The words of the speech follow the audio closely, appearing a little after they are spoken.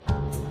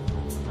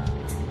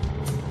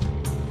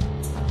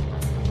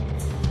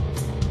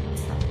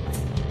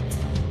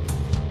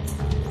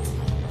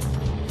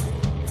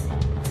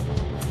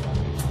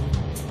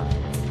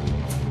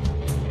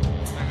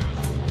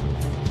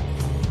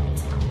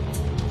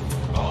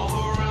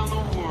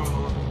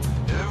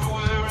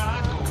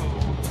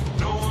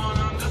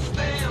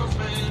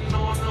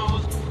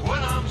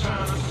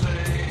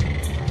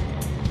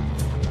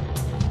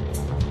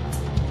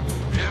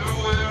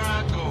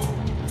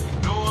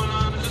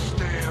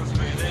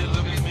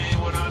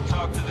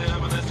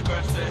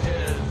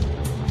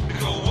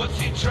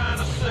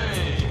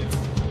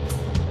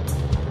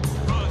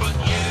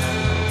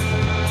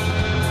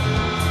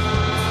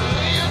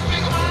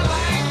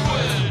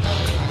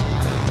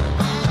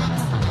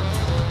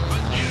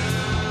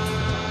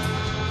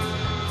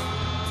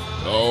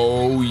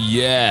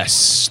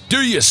yes.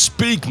 Do you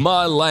speak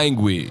my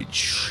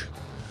language?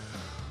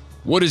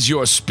 What is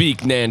your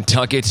speak,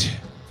 Nantucket?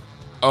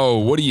 Oh,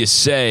 what do you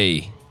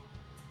say?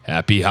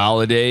 Happy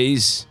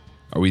holidays?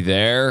 Are we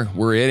there?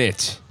 We're in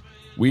it.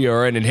 We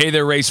are in it. Hey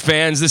there, race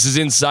fans. This is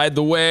Inside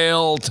the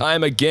Whale.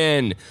 Time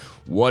again.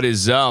 What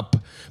is up?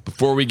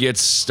 Before we get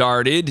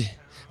started,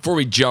 before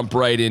we jump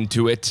right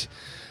into it,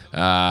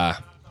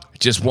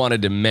 just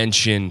wanted to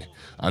mention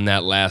on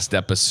that last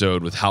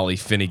episode with Holly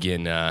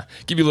Finnegan,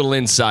 give you a little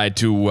insight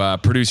to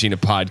producing a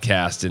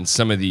podcast and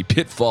some of the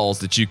pitfalls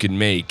that you can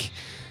make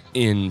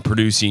in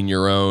producing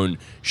your own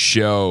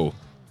show.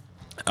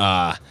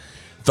 Thought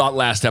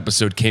last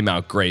episode came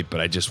out great,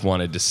 but I just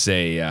wanted to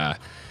say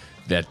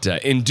that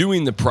in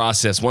doing the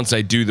process, once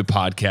I do the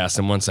podcast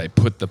and once I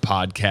put the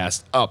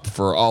podcast up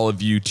for all of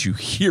you to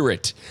hear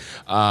it,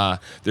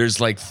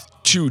 there's like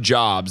two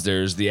jobs.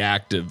 There's the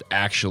act of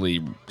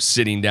actually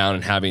sitting down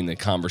and having the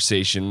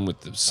conversation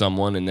with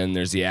someone, and then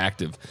there's the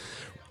act of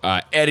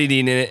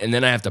editing it, and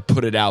then I have to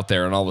put it out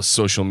there on all the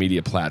social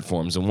media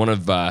platforms. And one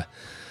of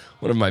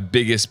my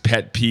biggest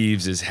pet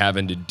peeves is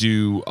having to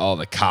do all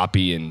the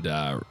copy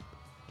and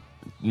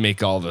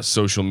make all the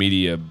social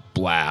media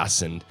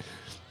blasts. And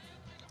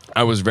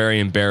I was very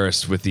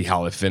embarrassed with the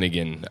Holly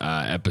Finnegan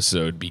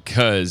episode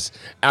because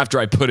after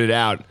I put it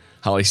out,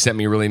 Holly sent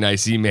me a really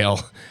nice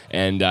email,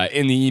 and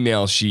in the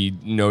email she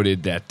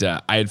noted that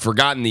I had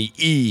forgotten the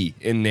E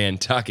in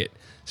Nantucket.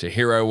 So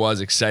here I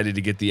was, excited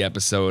to get the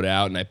episode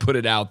out, and I put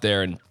it out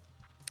there, and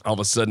all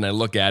of a sudden I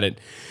look at it,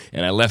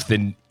 and I left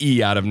the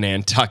E out of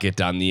Nantucket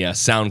on the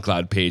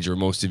SoundCloud page where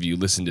most of you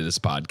listen to this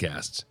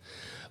podcast.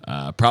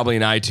 Probably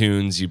in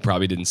iTunes, you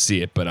probably didn't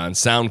see it, but on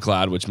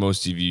SoundCloud, which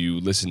most of you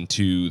listen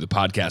to the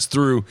podcast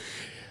through,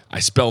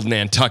 I spelled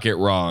Nantucket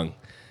wrong.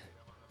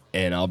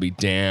 And I'll be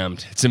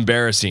damned. It's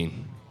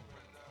embarrassing.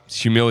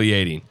 It's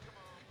humiliating.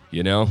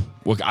 You know?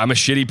 Look, I'm a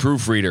shitty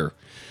proofreader.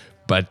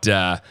 But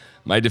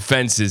my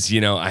defense is,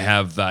 I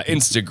have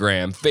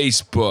Instagram,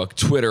 Facebook,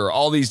 Twitter,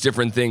 all these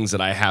different things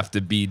that I have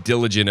to be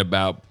diligent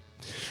about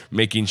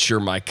making sure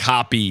my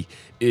copy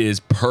is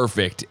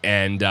perfect.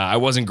 And I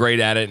wasn't great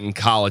at it in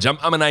college.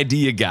 I'm an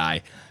idea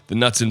guy. The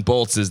nuts and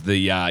bolts is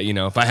the,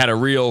 if I had a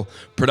real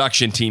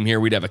production team here,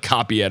 we'd have a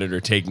copy editor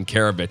taking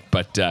care of it.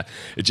 But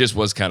it just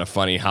was kind of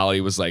funny.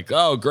 Holly was like,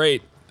 oh,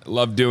 great.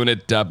 Love doing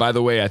it. By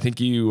the way, I think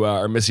you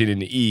are missing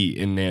an E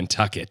in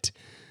Nantucket.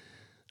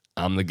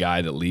 I'm the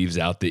guy that leaves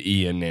out the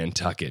E in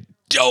Nantucket.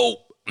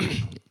 Dope!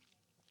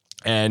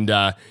 And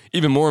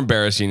even more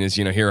embarrassing is,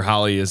 here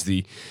Holly is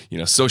the,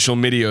 social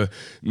media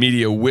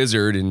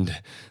wizard, and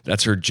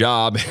that's her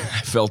job.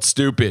 I felt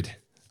stupid.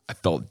 I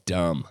felt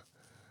dumb.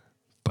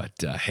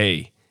 But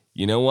hey,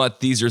 you know what?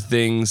 These are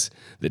things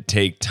that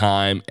take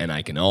time, and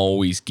I can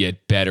always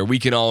get better. We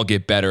can all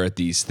get better at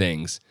these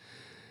things.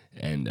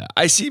 And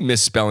I see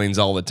misspellings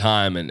all the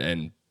time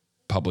and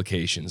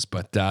publications,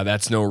 but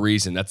that's no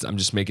reason. I'm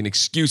just making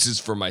excuses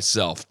for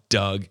myself,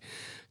 Doug.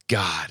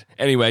 God.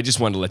 Anyway, I just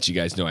wanted to let you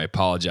guys know I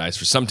apologize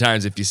for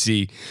sometimes if you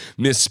see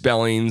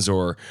misspellings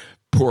or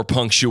poor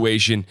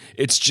punctuation.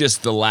 It's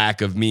just the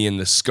lack of me in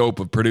the scope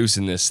of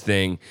producing this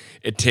thing.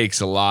 It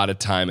takes a lot of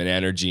time and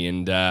energy,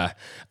 and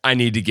I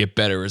need to get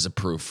better as a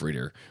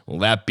proofreader. Well,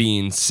 that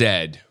being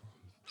said,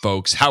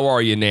 folks, how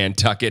are you,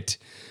 Nantucket?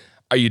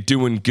 Are you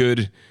doing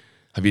good?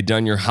 Have you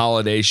done your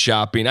holiday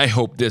shopping? I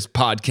hope this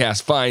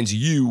podcast finds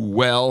you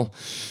well.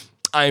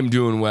 I'm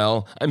doing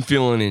well. I'm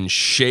feeling in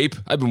shape.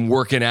 I've been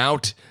working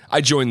out.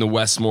 I joined the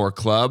Westmore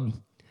Club.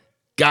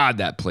 God,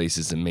 that place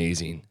is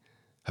amazing.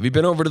 Have you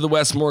been over to the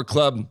Westmore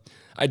Club?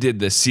 I did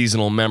the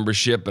seasonal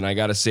membership, and I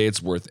got to say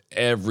it's worth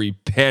every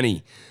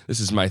penny. This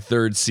is my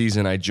third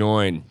season I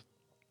joined.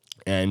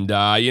 And,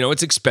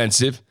 it's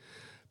expensive,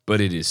 but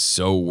it is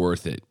so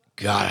worth it.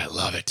 God, I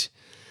love it.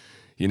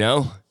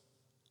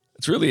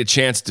 It's really a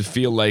chance to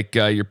feel like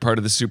you're part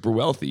of the super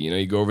wealthy.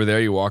 You go over there,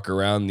 you walk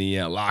around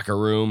the locker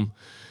room.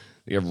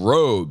 You have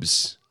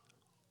robes.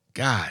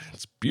 God,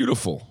 it's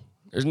beautiful.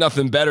 There's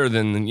nothing better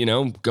than,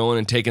 going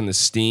and taking the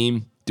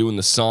steam, doing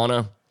the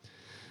sauna.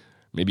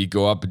 Maybe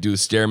go up and do the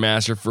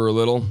Stairmaster for a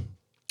little.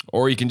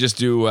 Or you can just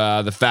do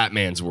the fat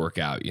man's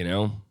workout,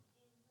 You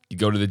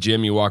go to the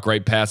gym, you walk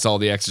right past all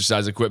the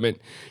exercise equipment.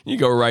 You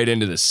go right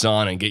into the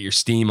sauna and get your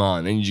steam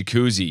on. Then your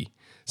jacuzzi.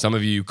 Some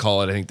of you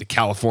call it, I think, the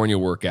California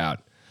workout.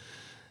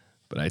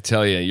 But I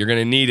tell you, you're going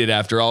to need it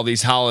after all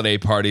these holiday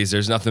parties.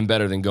 There's nothing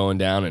better than going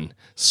down and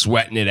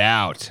sweating it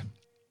out.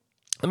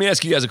 Let me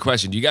ask you guys a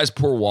question. Do you guys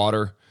pour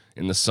water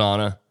in the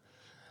sauna?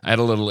 I had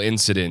a little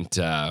incident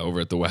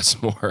over at the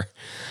Westmore.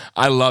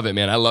 I love it,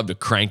 man. I love to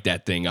crank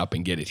that thing up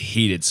and get it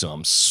heated so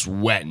I'm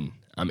sweating.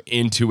 I'm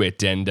into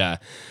it. And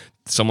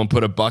someone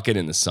put a bucket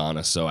in the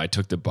sauna, so I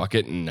took the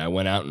bucket and I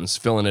went out and was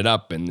filling it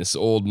up. And this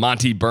old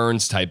Monty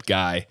Burns type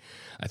guy,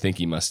 I think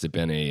he must have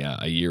been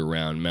a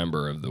year-round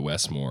member of the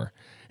Westmore.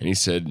 And he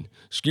said,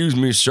 "Excuse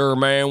me, sir,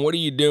 man, what are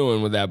you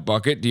doing with that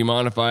bucket? Do you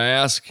mind if I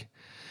ask?"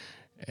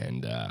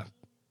 And, I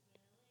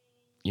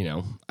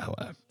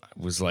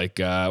was like,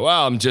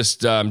 well, I'm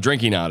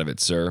drinking out of it,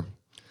 sir.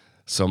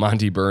 So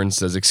Monty Burns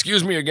says,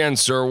 "Excuse me again,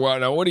 sir.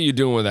 What are you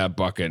doing with that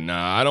bucket?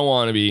 Nah, I don't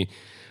want to be,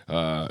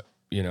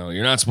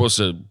 you're not supposed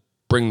to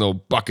bring the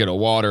bucket of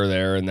water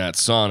there in that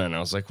sauna." And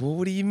I was like, well,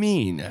 what do you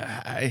mean?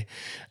 I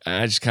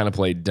just kind of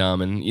played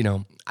dumb.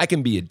 And, I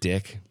can be a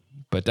dick,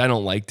 but I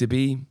don't like to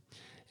be.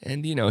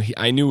 And,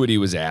 I knew what he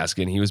was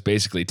asking. He was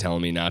basically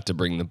telling me not to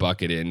bring the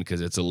bucket in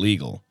because it's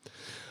illegal.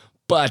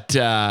 But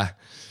I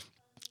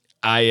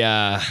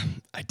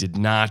did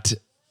not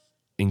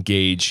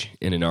engage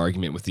in an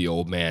argument with the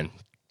old man.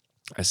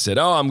 I said,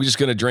 I'm just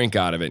going to drink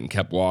out of it, and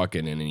kept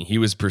walking. And he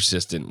was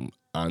persistent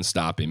on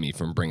stopping me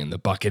from bringing the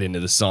bucket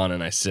into the sauna.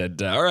 And I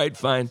said, all right,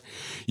 fine.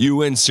 You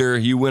win, sir.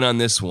 You win on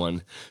this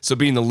one. So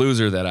being the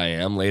loser that I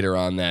am, later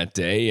on that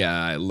day,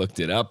 I looked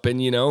it up.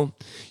 And,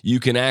 you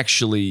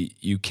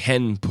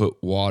can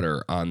put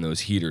water on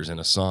those heaters in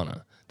a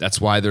sauna. That's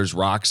why there's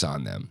rocks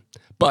on them.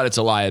 But it's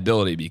a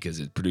liability because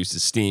it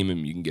produces steam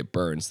and you can get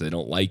burned. So they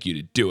don't like you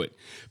to do it.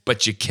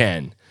 But you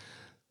can.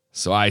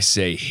 So I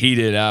say, heat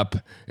it up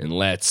and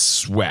let's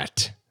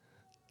sweat.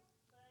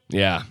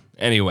 Yeah.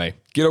 Anyway,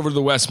 get over to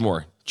the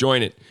Westmore.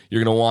 Join it.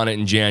 You're going to want it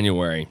in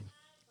January.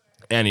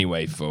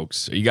 Anyway,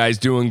 folks, are you guys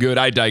doing good?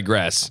 I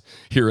digress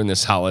here in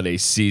this holiday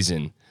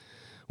season.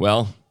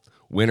 Well,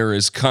 winter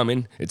is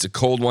coming. It's a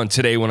cold one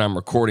today when I'm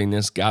recording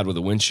this. God, with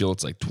a wind chill,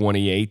 it's like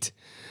 28.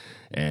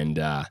 And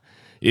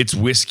it's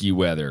whiskey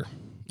weather.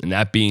 And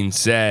that being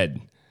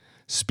said,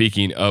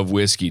 speaking of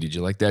whiskey, did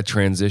you like that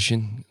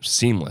transition?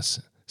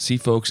 Seamless. See,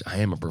 folks, I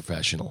am a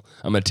professional.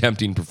 I'm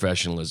attempting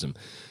professionalism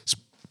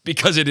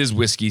because it is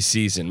whiskey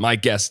season. My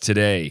guest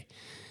today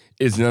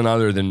is none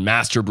other than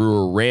master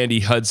brewer Randy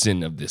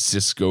Hudson of the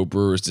Cisco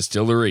Brewers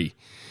Distillery.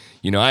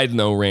 I'd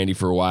known Randy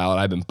for a while, and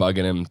I've been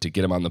bugging him to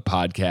get him on the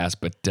podcast,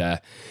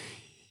 but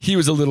he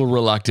was a little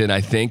reluctant,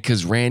 I think,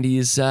 because Randy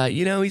is,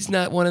 he's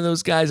not one of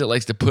those guys that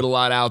likes to put a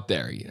lot out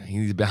there.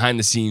 He's a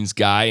behind-the-scenes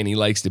guy, and he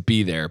likes to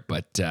be there,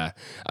 but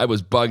I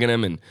was bugging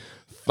him, and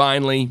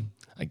finally,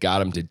 I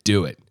got him to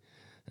do it.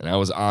 And I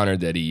was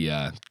honored that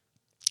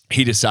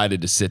he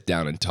decided to sit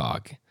down and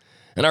talk.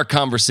 And our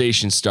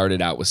conversation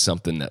started out with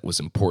something that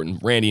was important.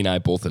 Randy and I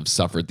both have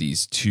suffered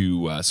these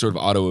two sort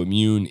of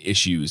autoimmune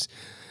issues.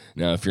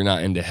 Now, if you're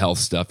not into health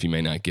stuff, you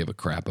may not give a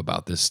crap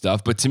about this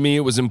stuff. But to me, it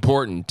was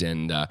important.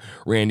 And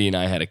Randy and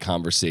I had a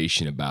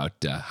conversation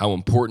about how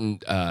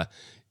important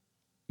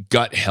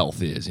gut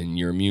health is in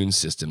your immune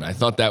system. And I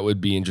thought that would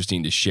be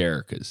interesting to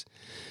share because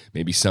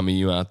maybe some of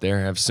you out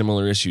there have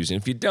similar issues. And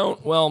if you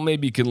don't, well,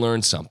 maybe you can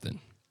learn something.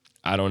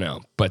 I don't know.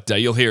 But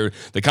you'll hear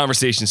the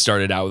conversation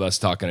started out with us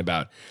talking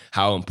about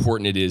how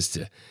important it is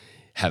to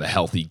have a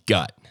healthy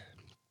gut.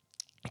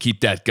 Keep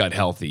that gut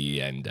healthy.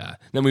 And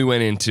then we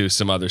went into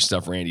some other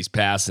stuff, Randy's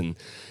past and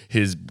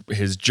his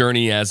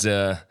journey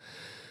into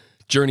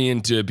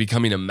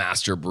becoming a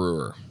master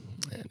brewer.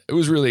 And it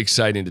was really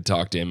exciting to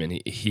talk to him.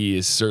 And he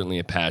is certainly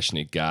a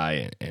passionate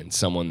guy and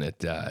someone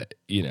that,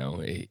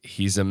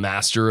 he's a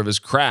master of his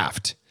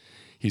craft.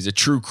 He's a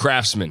true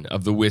craftsman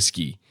of the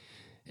whiskey.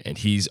 And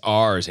he's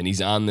ours, and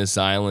he's on this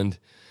island,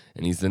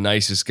 and he's the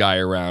nicest guy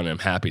around, and I'm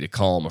happy to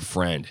call him a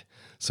friend.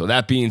 So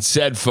that being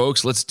said,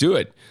 folks, let's do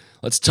it.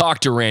 Let's talk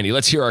to Randy.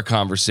 Let's hear our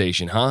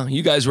conversation, huh?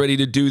 You guys ready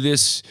to do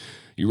this?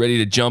 You ready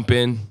to jump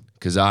in?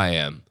 Because I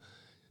am.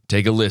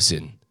 Take a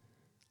listen.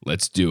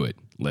 Let's do it.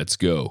 Let's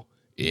go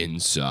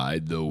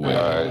inside the whale.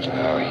 Rise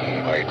now,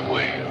 ye white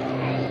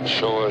whale.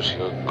 Show us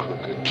your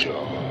crooked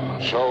jaw.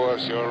 Show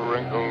us your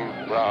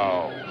wrinkled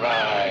brow.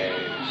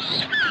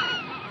 Rise.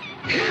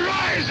 He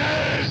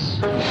rises!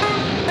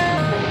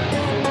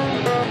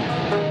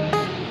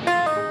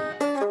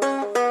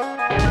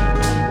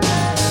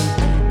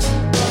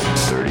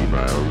 30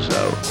 miles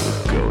out,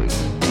 we're going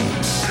deep.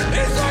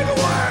 Inside the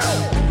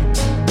whale!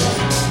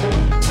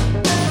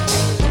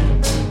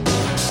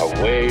 A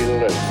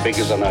whale as big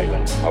as an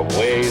island. A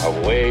whale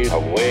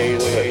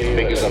as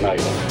big as an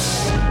island.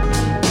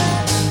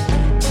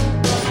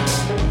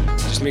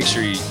 Just make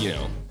sure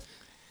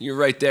you're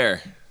right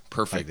there.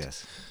 Perfect. Like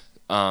this.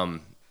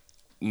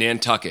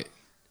 Nantucket,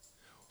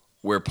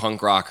 where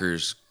punk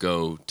rockers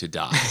go to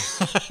die.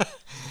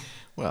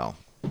 Well,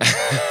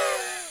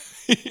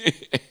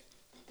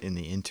 in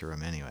the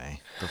interim anyway,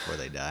 before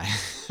they die.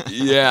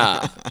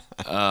 Yeah.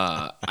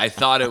 I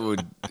thought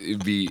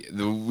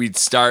we'd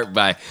start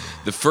by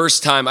the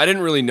first time. I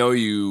didn't really know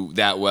you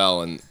that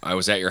well, and I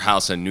was at your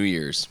house on New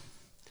Year's,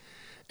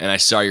 and I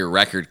saw your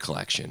record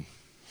collection.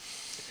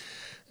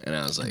 And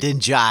I was like,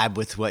 didn't jibe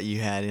with what you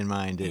had in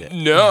mind, did it?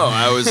 No,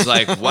 I was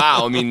like,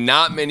 wow. I mean,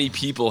 not many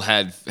people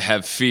have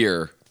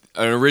Fear,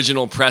 an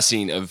original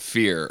pressing of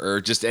Fear,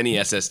 or just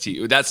any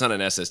SST. That's not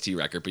an SST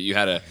record, but you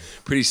had a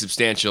pretty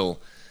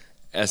substantial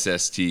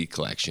SST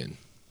collection.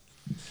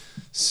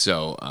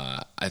 So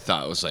I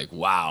thought it was like,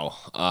 wow,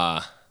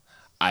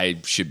 I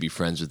should be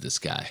friends with this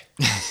guy.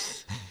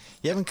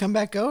 You haven't come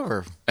back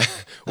over.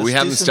 Well, we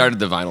haven't started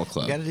the Vinyl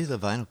Club. You got to do the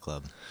Vinyl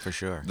Club, for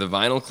sure. The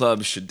Vinyl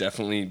Club should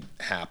definitely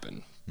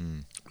happen.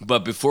 But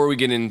before we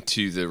get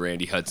into the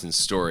Randy Hudson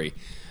story,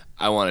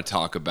 I want to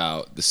talk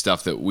about the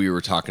stuff that we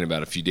were talking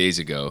about a few days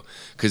ago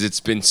because it's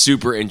been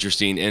super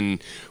interesting.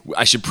 And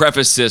I should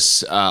preface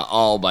this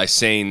all by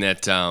saying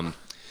that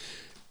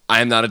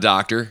I am not a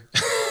doctor.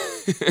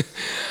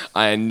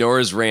 Nor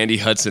is Randy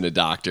Hudson a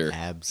doctor.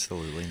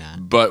 Absolutely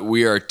not. But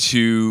we are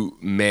two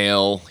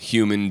male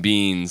human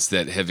beings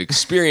that have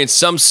experienced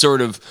some sort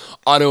of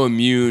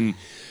autoimmune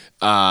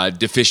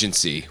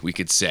deficiency, we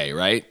could say,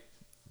 right?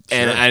 Sure.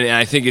 And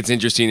I think it's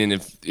interesting, and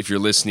if you're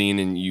listening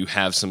and you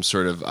have some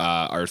sort of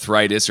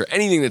arthritis or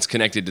anything that's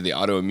connected to the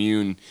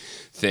autoimmune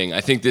thing,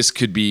 I think this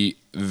could be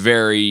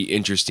very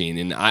interesting.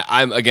 And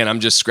I'm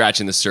just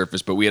scratching the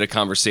surface, but we had a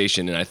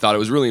conversation, and I thought it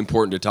was really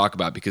important to talk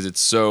about because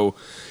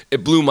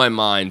it blew my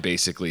mind,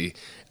 basically.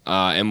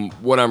 And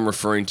what I'm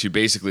referring to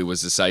basically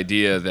was this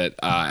idea that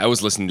I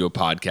was listening to a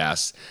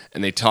podcast,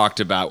 and they talked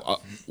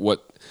about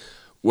what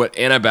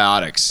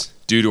antibiotics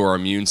do to our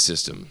immune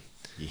system.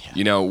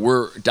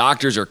 Yeah.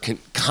 Doctors are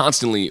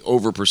constantly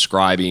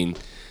overprescribing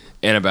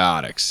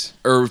antibiotics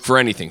or for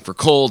anything, for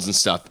colds and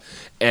stuff.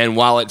 And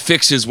while it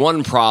fixes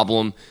one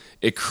problem,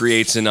 it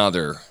creates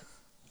another.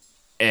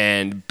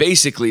 And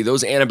basically,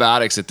 those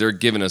antibiotics that they're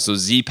giving us, those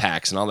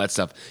Z-Paks and all that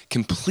stuff,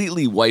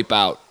 completely wipe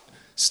out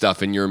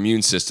stuff in your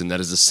immune system that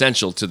is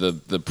essential to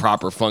the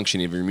proper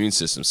functioning of your immune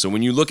system. So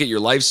when you look at your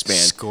lifespan...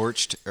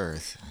 Scorched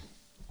earth.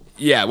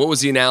 Yeah, what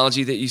was the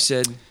analogy that you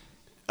said?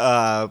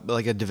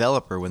 Like a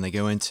developer, when they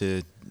go in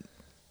to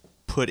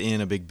put in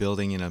a big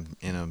building in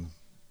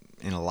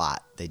a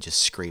lot, they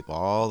just scrape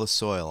all the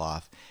soil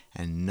off,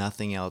 and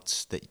nothing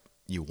else that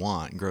you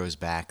want grows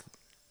back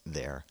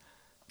there,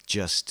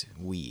 just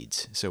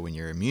weeds. So when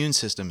your immune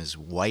system is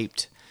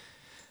wiped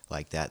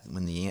like that,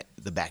 when the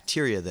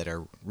bacteria that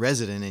are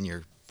resident in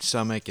your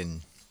stomach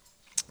and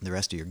the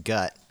rest of your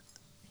gut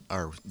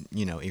are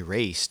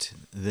erased,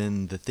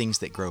 then the things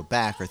that grow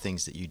back are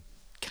things that you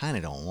kind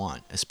of don't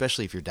want,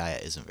 especially if your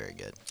diet isn't very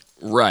good.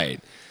 Right.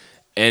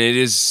 And it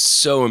is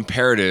so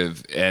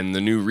imperative, and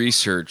the new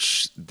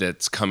research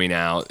that's coming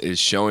out is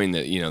showing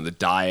that, the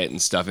diet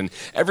and stuff, and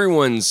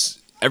everyone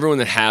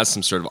that has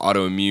some sort of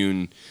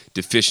autoimmune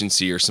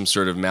deficiency or some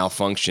sort of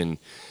malfunction,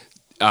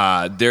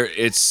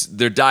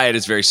 their diet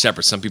is very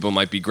separate. Some people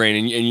might be grain,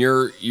 and in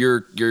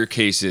your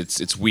case,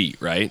 it's wheat,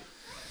 right?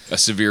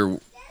 It's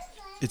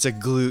a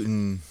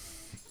gluten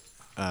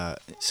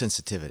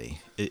sensitivity.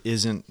 It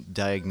isn't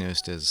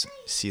diagnosed as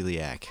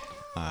celiac,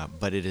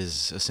 but it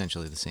is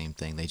essentially the same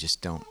thing. They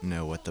just don't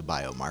know what the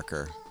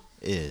biomarker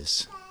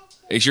is.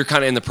 You're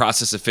kind of in the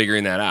process of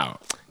figuring that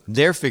out.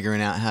 They're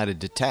figuring out how to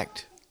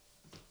detect.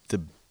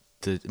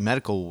 The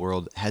medical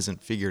world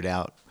hasn't figured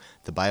out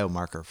the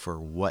biomarker for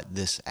what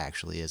this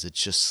actually is.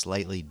 It's just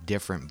slightly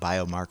different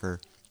biomarker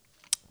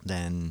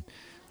than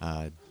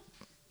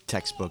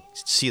textbook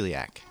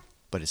celiac,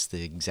 but it's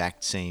the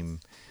exact same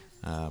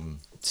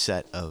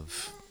set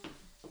of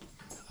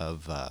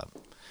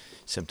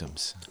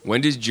symptoms. When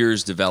did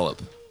yours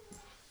develop?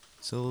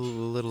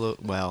 So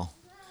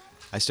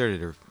I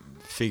started to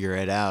figure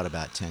it out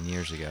about 10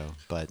 years ago,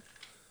 but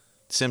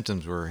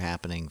symptoms were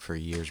happening for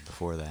years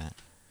before that.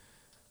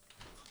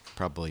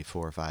 Probably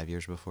 4 or 5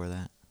 years before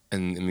that.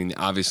 And I mean,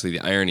 obviously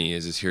the irony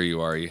is here you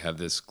are, you have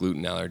this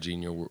gluten allergy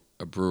and you're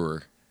a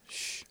brewer.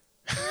 Shh.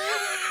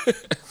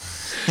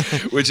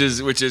 which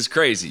is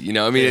crazy,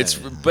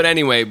 but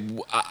anyway,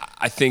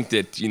 I think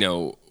that,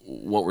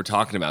 what we're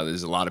talking about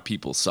is a lot of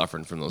people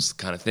suffering from those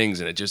kind of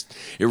things. And it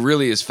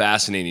really is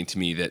fascinating to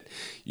me that,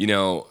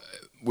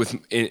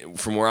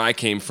 from where I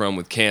came from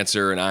with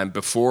cancer, and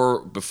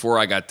before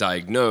I got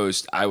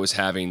diagnosed, I was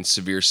having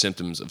severe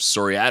symptoms of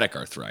psoriatic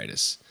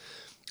arthritis,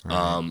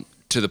 right.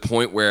 To the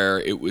point where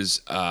it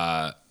was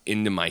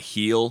into my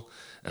heel,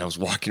 and I was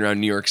walking around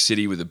New York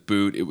City with a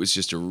boot. It was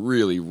just a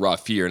really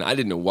rough year, and I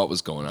didn't know what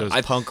was going on.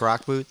 Those punk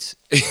rock boots?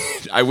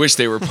 I wish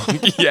they were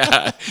punk.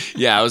 Yeah.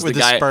 I was with the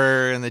guy. With the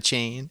spur and the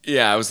chain?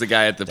 Yeah, I was the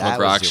guy at the punk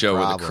rock show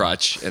with a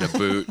crutch and a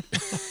boot.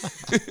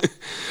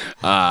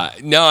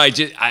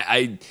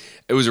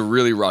 It was a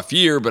really rough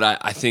year,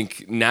 but I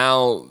think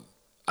now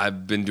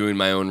I've been doing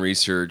my own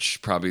research,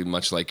 probably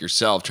much like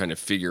yourself, trying to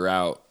figure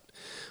out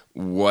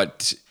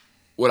what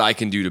I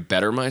can do to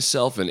better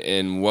myself,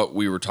 and what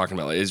we were talking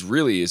about is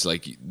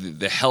like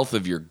the health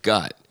of your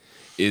gut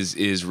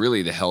is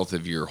really the health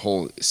of your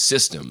whole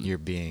system. Your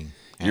being.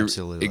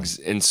 Absolutely.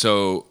 And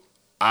so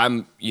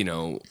I'm,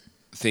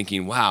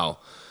 thinking, wow,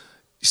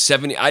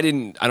 I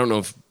don't know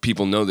if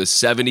people know this,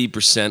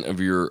 70% of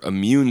your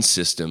immune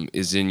system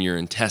is in your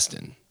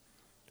intestine,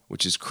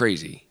 which is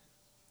crazy.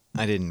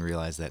 I didn't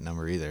realize that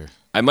number either.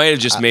 I might have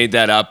just made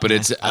that up, but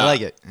it's I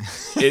like it.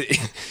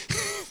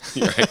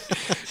 You're right.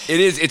 It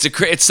is.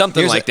 It's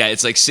something like that.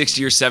 It's like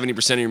 60 or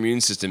 70% of your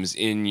immune system is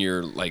in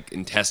your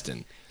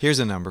intestine. Here's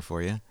a number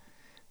for you.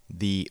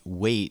 The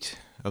weight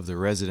of the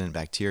resident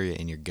bacteria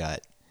in your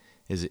gut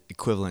is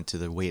equivalent to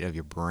the weight of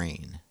your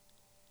brain.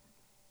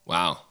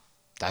 Wow.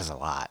 That's a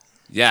lot.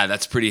 Yeah,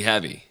 that's pretty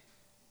heavy.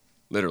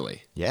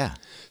 Literally. Yeah.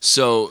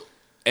 So,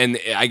 and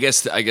I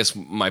guess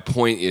my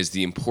point is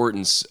the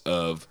importance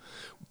of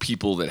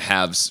people that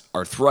have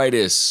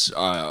arthritis,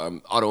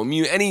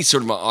 autoimmune, any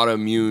sort of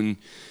autoimmune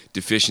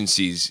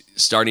deficiencies,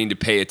 starting to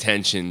pay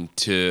attention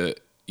to,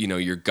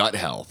 your gut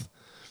health.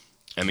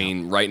 I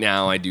mean, right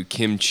now I do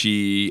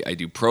kimchi, I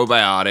do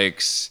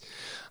probiotics,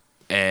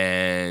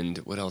 and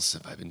what else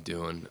have I been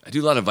doing? I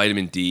do a lot of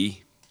vitamin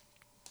D.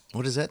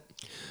 What is that?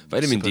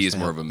 Vitamin D is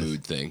more of a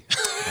mood thing.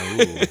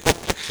 Oh,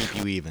 keep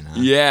you even, huh?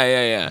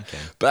 Yeah. Okay.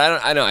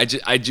 But I don't.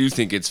 I do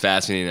think it's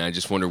fascinating. I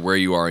just wonder where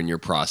you are in your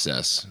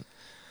process.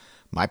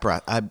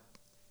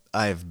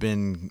 I've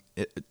been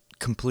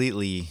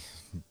completely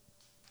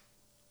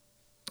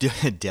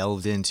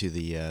delved into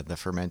the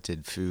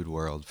fermented food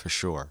world for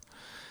sure.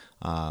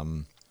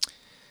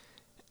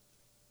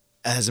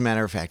 As a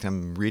matter of fact,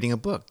 I'm reading a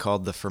book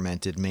called The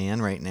Fermented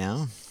Man right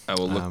now. I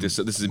will look this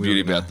up. This is the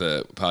beauty about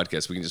the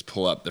podcast. We can just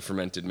pull up The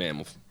Fermented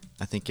Man.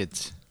 I think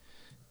it's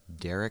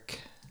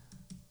Derek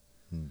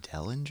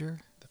Dellinger.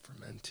 The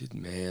Fermented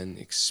Man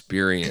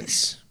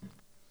Experience.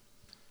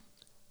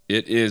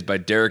 It is by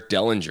Derek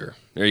Dellinger.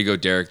 There you go,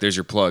 Derek. There's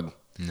your plug.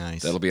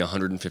 Nice. That'll be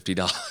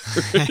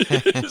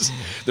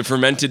 $150. The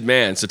Fermented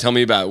Man. So tell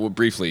me about it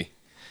briefly.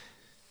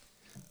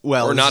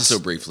 Well, or not so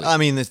briefly. I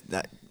mean,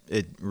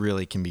 it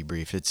really can be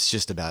brief. It's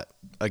just about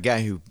a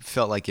guy who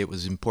felt like it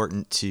was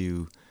important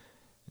to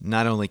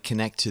not only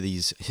connect to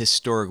these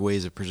historic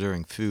ways of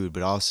preserving food,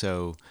 but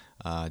also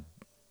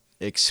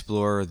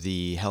explore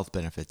the health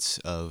benefits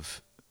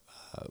of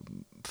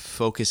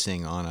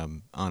focusing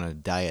on a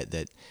diet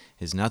that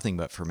is nothing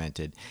but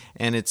fermented.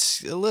 And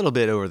it's a little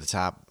bit over the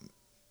top.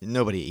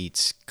 Nobody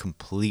eats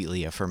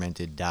completely a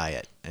fermented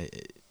diet.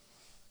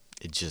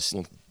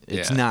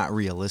 It's not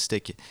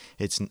realistic.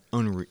 It's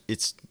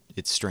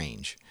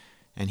strange,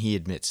 and he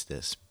admits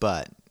this.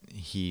 But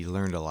he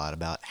learned a lot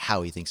about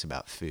how he thinks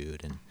about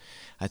food, and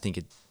I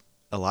think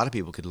a lot of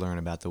people could learn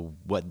about the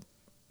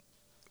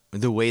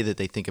way that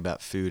they think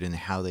about food and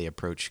how they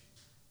approach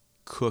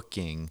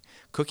cooking.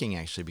 Cooking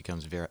actually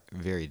becomes very,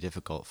 very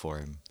difficult for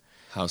him.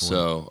 How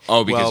so?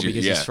 Because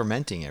he's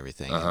fermenting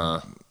everything.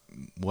 Uh-huh.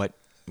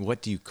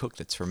 What do you cook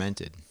that's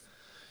fermented?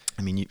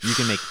 I mean, you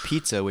can make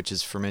pizza, which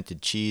is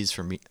fermented cheese,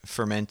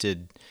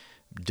 fermented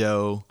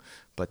dough,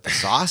 but the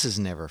sauce is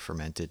never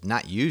fermented,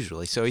 not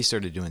usually. So he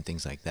started doing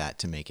things like that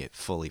to make it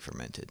fully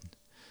fermented.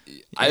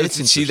 I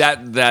see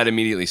that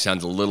immediately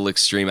sounds a little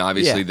extreme.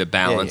 Obviously, the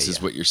balance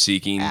is what you're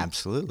seeking.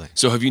 Absolutely.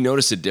 So have you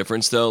noticed a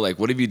difference, though? Like,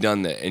 what have you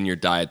done in your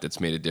diet that's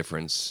made a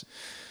difference?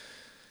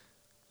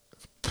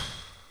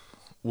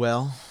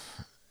 Well,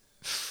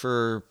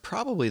 for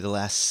probably the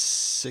last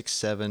 6,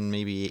 7,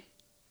 maybe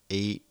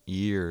 8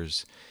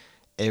 years,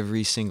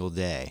 every single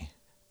day,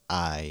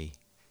 I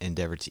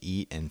endeavor to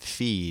eat and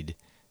feed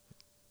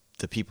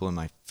the people in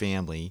my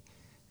family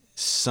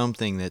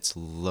something that's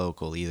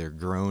local, either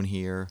grown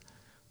here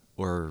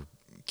or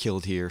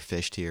killed here,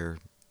 fished here,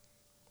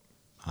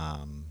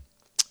 on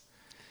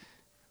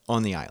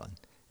the island.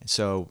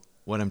 So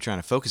what I'm trying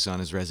to focus on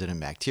is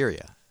resident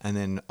bacteria. And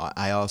then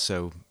I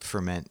also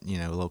ferment,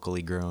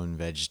 locally grown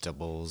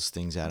vegetables,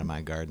 things out of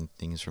my garden,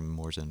 things from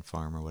Moorzen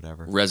Farm or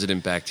whatever.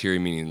 Resident bacteria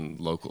meaning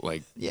local,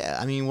 like... Yeah,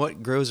 I mean,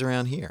 what grows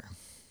around here?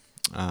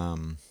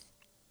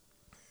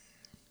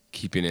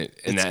 Keeping it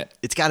in that...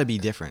 It's got to be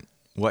different.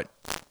 What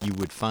you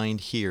would find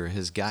here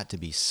has got to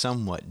be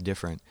somewhat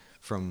different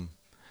from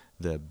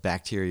the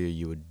bacteria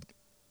you would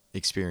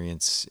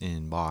experience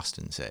in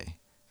Boston, say.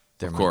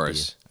 There of might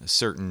course. be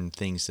certain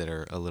things that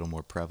are a little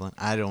more prevalent.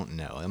 I don't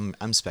know.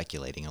 I'm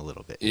speculating a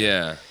little bit here.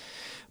 Yeah.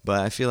 But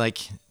I feel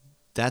like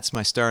that's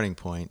my starting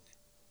point.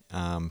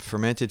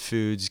 Fermented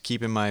foods,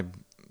 keeping my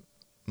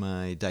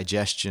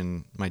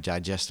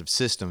digestive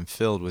system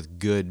filled with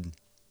good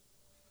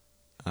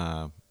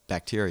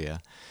bacteria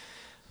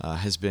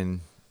has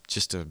been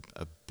just a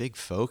big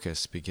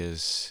focus,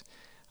 because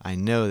I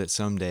know that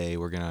someday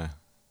we're gonna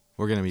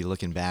be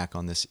looking back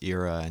on this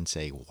era and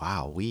say,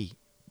 wow, we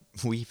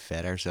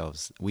fed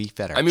ourselves. We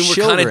fed our children. I mean, we're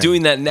kind of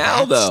doing that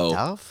now, though.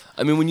 Stuff?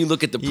 I mean, when you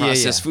look at the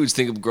processed foods,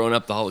 think of growing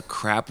up, the whole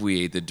crap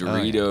we ate, the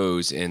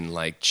Doritos and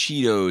like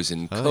Cheetos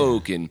and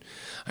Coke. Yeah. And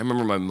I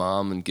remember my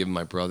mom and giving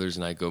my brothers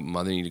and I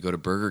Mother, need to go to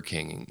Burger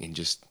King and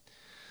just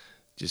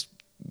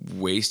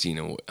wasting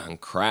on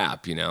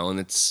crap,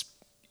 And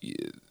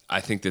I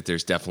think that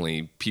there's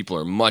definitely, people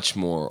are much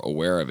more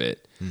aware of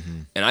it. Mm-hmm.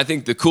 And I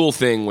think the cool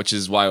thing, which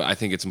is why I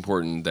think it's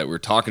important that we're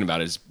talking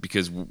about it, is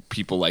because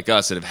people like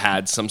us that have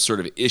had some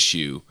sort of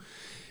issue,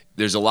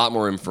 there's a lot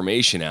more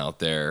information out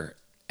there,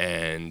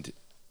 and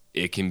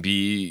it can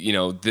be,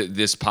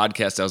 this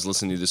podcast I was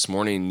listening to this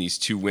morning, these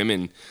two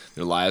women,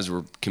 their lives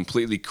were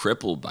completely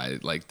crippled by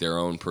like their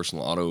own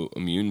personal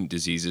autoimmune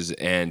diseases,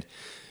 and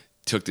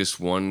took this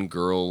one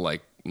girl was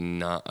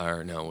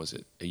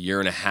it a year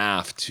and a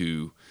half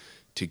to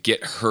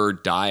get her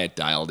diet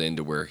dialed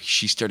into where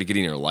she started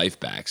getting her life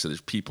back. So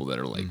there's people that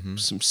are like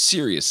some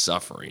serious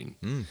suffering,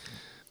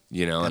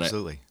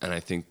 Absolutely. And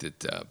I think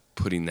that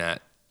putting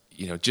that,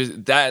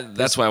 just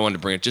that's why I wanted to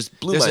bring it. Just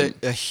blew There's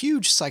a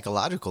huge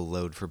psychological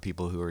load for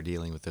people who are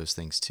dealing with those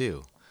things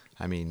too.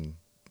 I mean,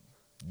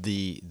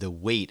 the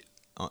weight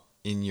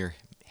in your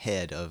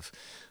head of,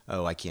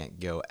 oh, I can't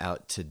go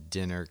out to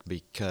dinner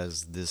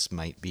because this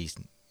might be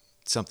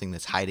something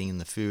that's hiding in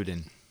the food,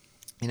 and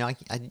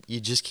you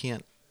just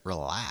can't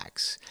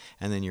relax,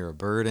 and then you're a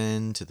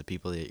burden to the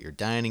people that you're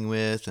dining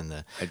with, and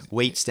the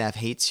wait staff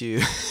hates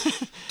you.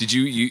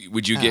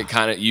 Would you get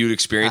kind of, you'd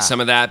experience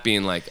some of that,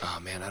 being like, oh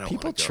man, I don't want to go.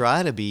 People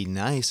try to be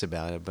nice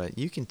about it, but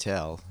you can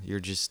tell you're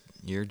just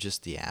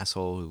the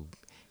asshole who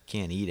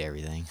can't eat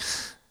everything.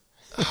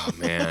 Oh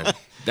man,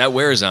 that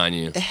wears on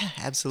you.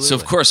 Absolutely. So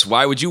of course,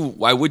 why would you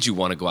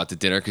want to go out to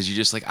dinner? Because you're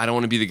just like, I don't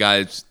want to be the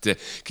guy that,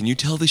 can you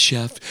tell the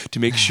chef to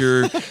make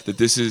sure that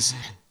this is,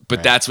 but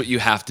right. That's what you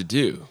have to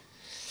do.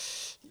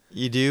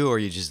 You do, or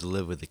you just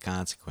live with the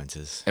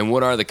consequences. And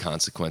what are the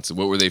consequences?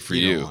 What were they for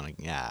you?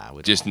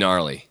 Just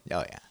gnarly.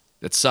 Oh yeah.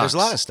 That sucks. There's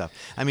a lot of stuff.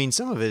 I mean,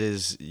 some of it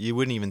is, you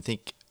wouldn't even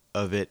think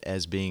of it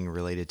as being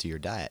related to your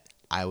diet.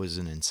 I was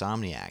an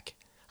insomniac.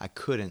 I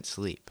couldn't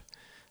sleep.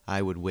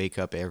 I would wake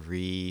up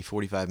every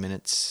 45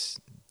 minutes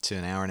to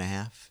an hour and a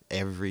half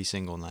every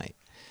single night.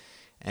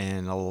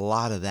 And a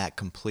lot of that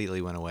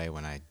completely went away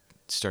when I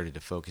started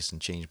to focus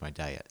and change my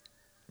diet,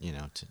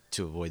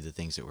 to avoid the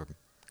things that were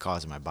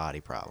causing my body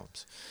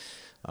problems.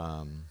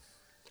 You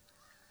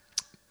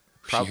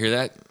hear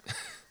that?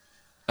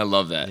 I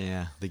love that.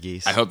 Yeah, the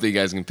geese. I hope that you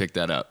guys can pick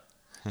that up.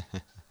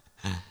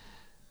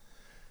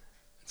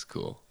 It's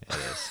cool. It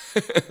is.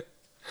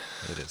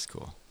 It is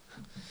cool.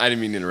 I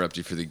didn't mean to interrupt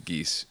you for the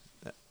geese.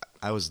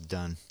 I was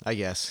done, I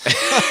guess.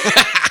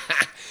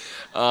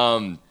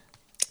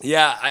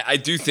 Yeah, I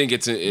do think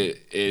it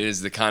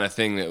is the kind of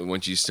thing that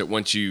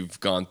once you've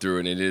gone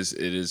through it, it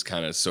is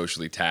kind of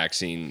socially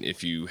taxing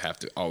if you have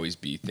to always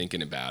be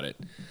thinking about it.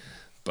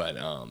 But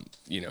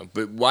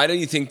but why do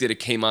you think that it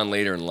came on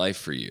later in life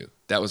for you?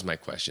 That was my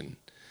question.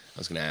 I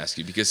was going to ask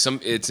you, because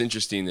it's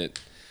interesting that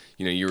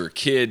you were a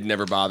kid,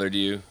 never bothered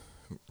you.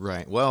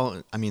 Right.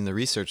 Well, I mean, the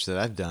research that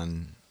I've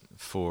done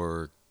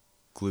for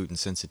gluten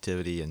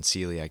sensitivity and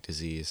celiac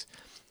disease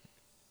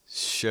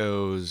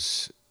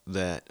shows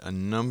that a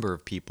number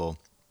of people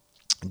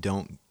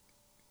don't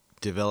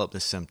develop the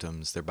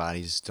symptoms, their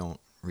bodies don't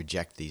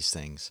reject these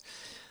things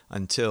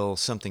until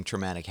something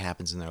traumatic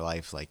happens in their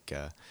life. Like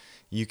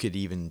you could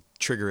even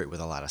trigger it with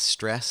a lot of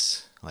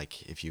stress,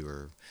 like if you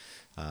were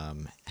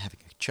having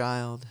a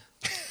child,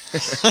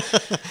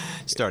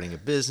 starting a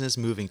business,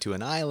 moving to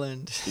an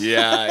island.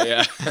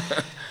 Yeah.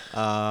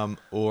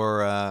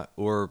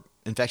 Or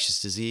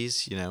infectious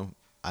disease.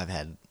 I've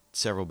had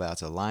several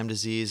bouts of Lyme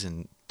disease,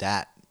 and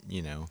that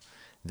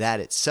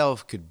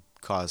itself could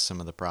cause some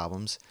of the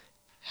problems.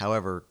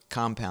 However,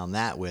 compound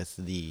that with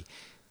the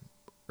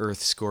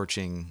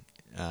earth-scorching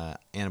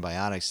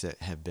antibiotics that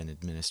have been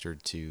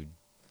administered to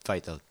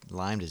fight the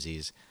Lyme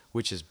disease,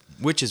 which is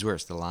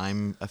worse, the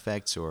Lyme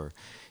effects or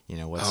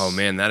what's... Oh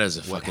man, that is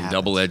a fucking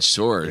double-edged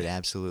sword. It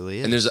absolutely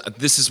is. And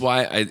this is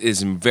why it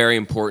is very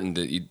important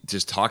that you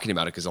just talking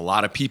about it, because a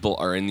lot of people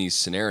are in these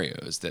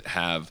scenarios that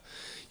have,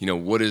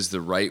 what is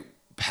the right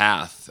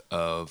path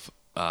of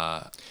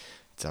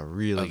it's a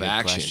really good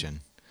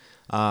action.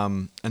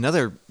 Question.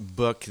 Another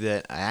book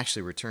that I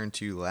actually returned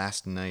to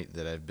last night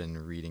that I've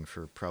been reading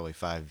for probably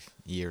 5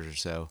 years or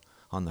so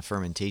on the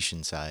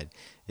fermentation side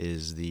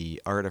is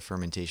The Art of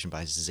Fermentation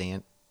by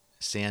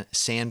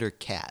Sandor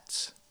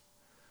Katz.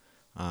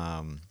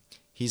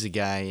 He's a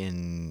guy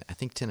in, I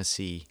think,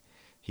 Tennessee.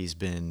 He's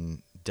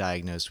been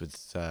diagnosed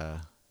with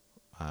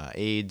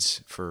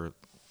AIDS for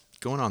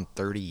going on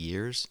 30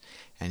 years,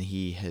 and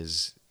he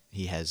has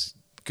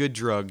good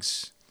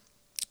drugs,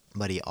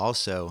 but he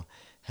also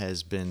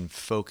has been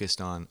focused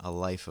on a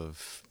life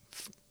of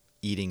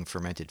eating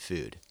fermented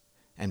food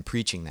and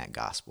preaching that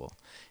gospel.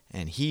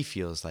 And he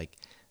feels like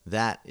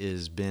that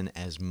has been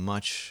as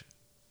much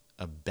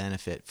a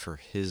benefit for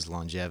his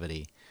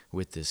longevity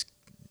with this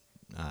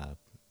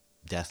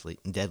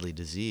deadly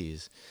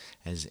disease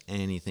as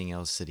anything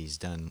else that he's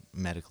done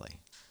medically.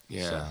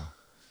 Yeah. So.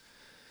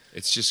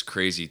 It's just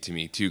crazy to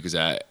me too, because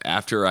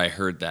after I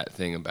heard that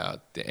thing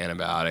about the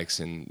antibiotics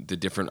and the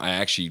different,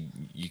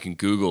 you can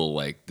Google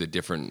like the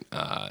different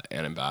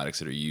antibiotics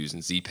that are used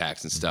in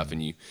Z-Paks and stuff,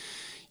 and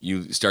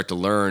you start to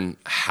learn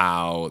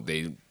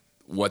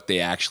what they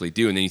actually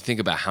do, and then you think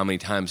about how many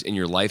times in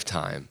your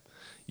lifetime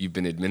you've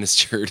been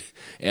administered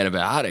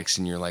antibiotics,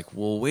 and you're like,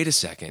 well, wait a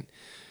second.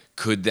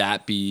 Could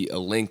that be a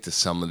link to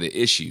some of the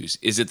issues?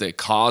 Is it the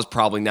cause?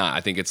 Probably not. I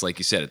think it's like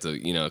you said, it's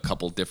a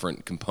couple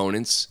different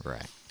components.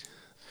 Right.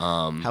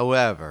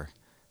 However,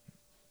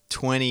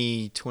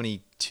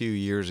 22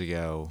 years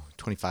ago,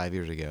 25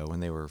 years ago, when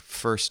they were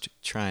first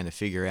trying to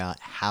figure out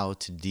how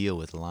to deal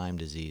with Lyme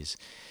disease,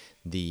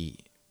 the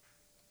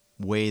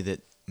way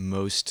that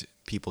most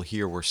people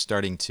here were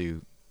starting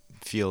to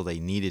feel they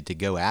needed to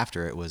go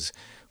after it was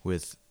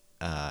with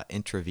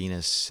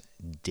intravenous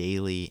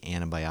daily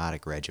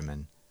antibiotic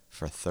regimen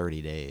for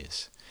 30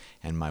 days.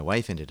 And my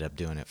wife ended up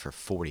doing it for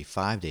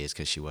 45 days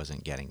because she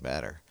wasn't getting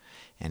better.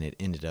 And it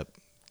ended up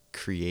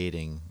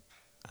creating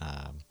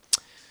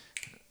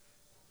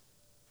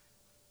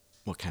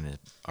what kind of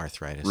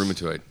arthritis?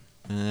 Rheumatoid.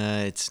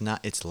 It's not.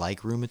 It's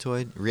like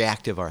rheumatoid.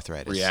 Reactive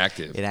arthritis.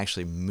 Reactive. It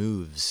actually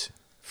moves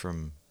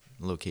from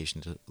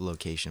location to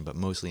location, but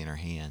mostly in her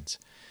hands.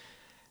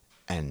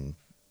 And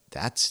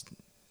that's,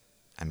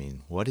 I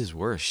mean, what is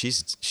worse?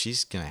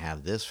 She's gonna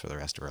have this for the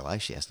rest of her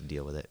life. She has to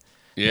deal with it.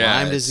 Yeah,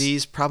 Lyme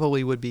disease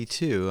probably would be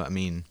too. I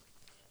mean,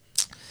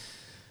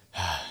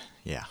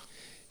 yeah.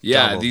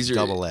 Yeah, these are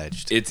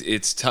double-edged.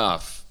 It's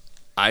tough.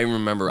 I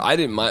remember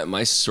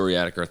my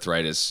psoriatic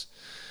arthritis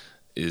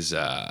is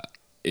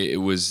it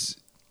was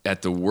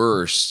at the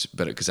worst,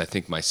 but because I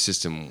think my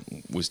system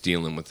was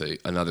dealing with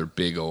another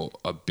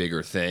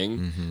bigger thing.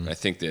 Mm-hmm. I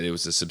think that it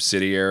was a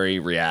subsidiary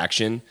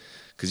reaction,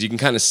 because you can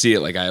kind of see it.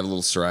 Like, I have a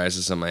little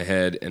psoriasis on my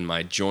head, and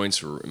my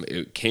joints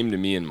it came to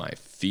me in my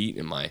feet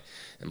and my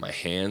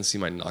hands. See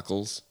my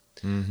knuckles?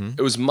 Mm-hmm.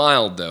 It was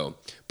mild, though.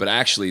 But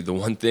actually, the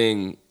one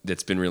thing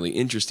that's been really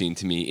interesting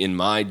to me in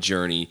my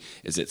journey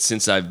is that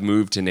since I've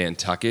moved to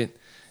Nantucket,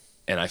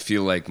 and I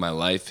feel like my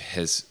life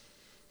has,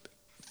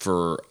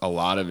 for a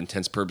lot of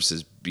intents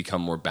purposes,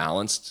 become more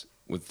balanced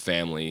with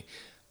family.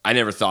 I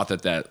never thought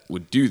that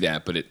would do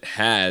that, but it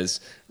has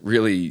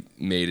really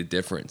made a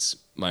difference.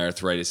 My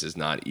arthritis is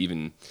not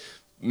even,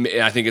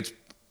 I think it's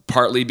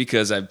partly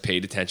because I've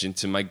paid attention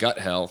to my gut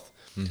health,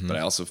 but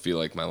I also feel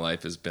like my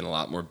life has been a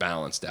lot more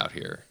balanced out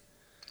here.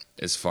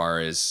 As far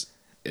as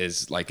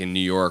like in New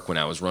York, when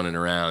I was running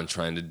around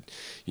trying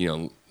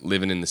to,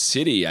 living in the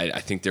city, I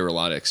think there were a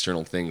lot of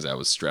external things I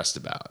was stressed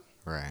about.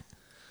 Right.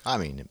 I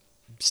mean, it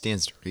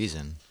stands to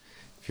reason.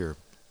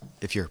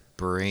 If your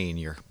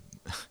brain,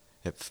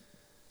 it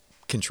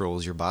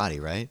controls your body,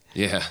 right?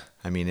 Yeah.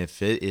 I mean,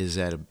 if it is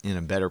in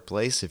a better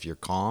place, if you're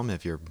calm,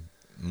 if you're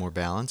more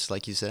balanced,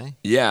 like you say,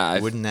 Yeah.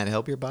 wouldn't that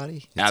help your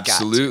body? It's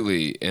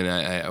Absolutely. And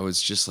I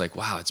was just like,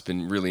 wow, it's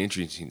been really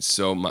interesting.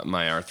 So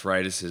my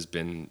arthritis has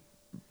been,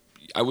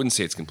 I wouldn't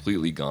say it's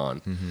completely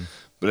gone,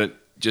 but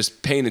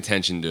just paying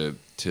attention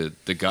to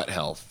the gut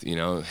health.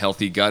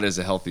 Healthy gut is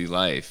a healthy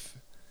life.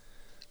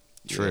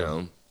 True. You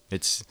know?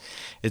 It's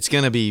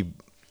gonna be.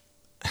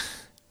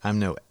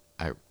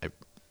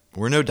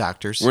 We're no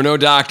doctors. We're no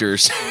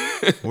doctors.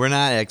 We're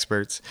not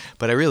experts,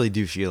 but I really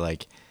do feel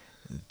like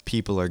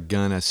people are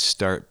gonna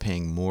start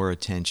paying more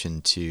attention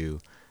to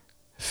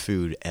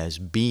food as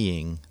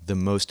being the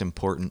most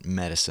important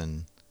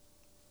medicine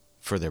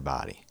for their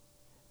body.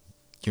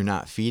 You're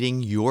not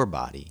feeding your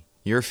body.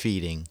 You're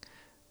feeding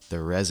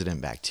the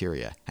resident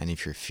bacteria. And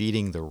if you're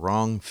feeding the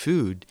wrong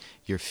food,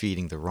 you're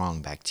feeding the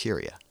wrong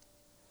bacteria.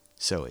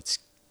 So it's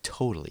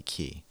totally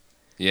key.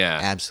 Yeah.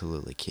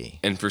 Absolutely key.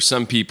 And for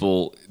some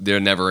people,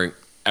 they're never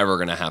ever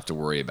going to have to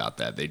worry about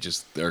that.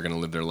 They're going to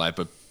live their life.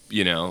 But,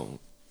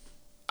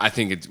 I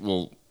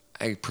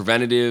think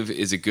preventative,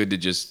 is it good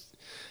to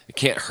it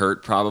can't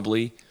hurt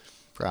probably.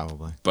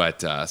 Probably.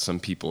 But some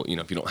people,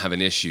 if you don't have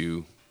an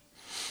issue,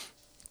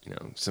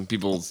 some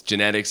people's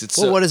genetics,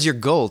 what is your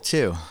goal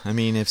too? I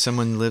mean, if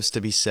someone lives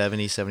to be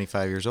 70,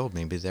 75 years old,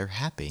 maybe they're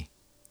happy.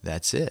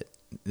 That's it.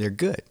 They're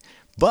good.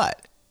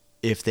 But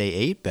if they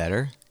ate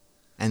better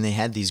and they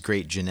had these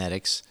great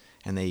genetics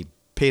and they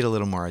paid a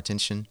little more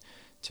attention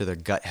to their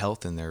gut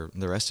health and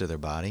the rest of their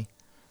body,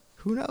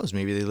 who knows?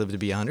 Maybe they live to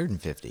be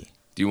 150.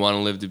 Do you want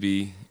to live to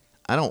be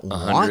I don't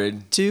 100?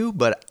 want to,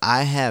 but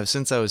I have,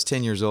 since I was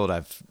 10 years old,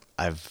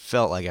 I've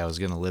felt like I was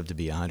going to live to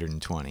be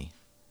 120.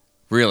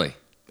 Really?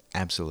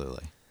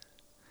 Absolutely.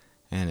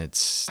 And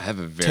it's I have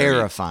a very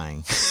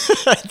terrifying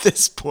at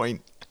this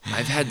point.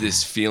 I've had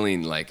this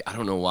feeling, like, I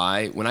don't know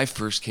why. When I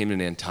first came to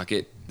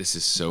Nantucket, this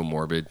is so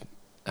morbid.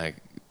 I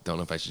don't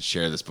know if I should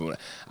share this, but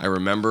I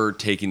remember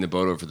taking the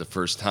boat over for the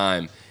first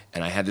time,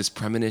 and I had this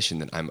premonition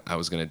that I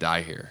was going to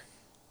die here.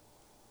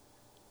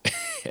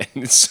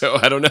 And so,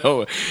 I don't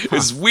know.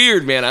 It's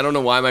weird, man. I don't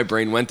know why my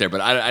brain went there,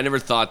 but I never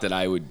thought that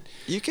I would.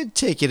 You could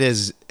take it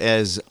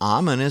as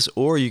ominous,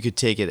 or you could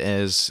take it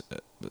as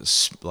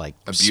like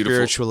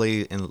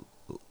spiritually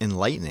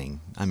enlightening.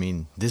 I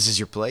mean, this is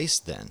your place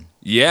then.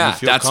 Yeah,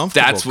 that's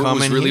what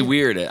was really here.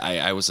 weird.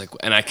 I was like,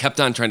 and I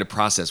kept on trying to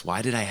process,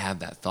 why did I have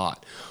that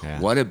thought? Yeah.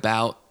 What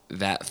about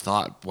that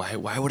thought?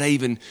 Why would I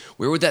even,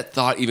 where would that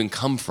thought even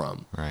come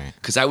from? Right.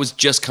 Because I was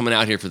just coming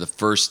out here for the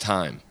first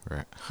time.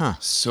 Right. Huh.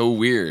 So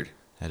weird.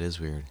 That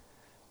is weird.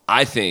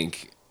 I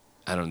think,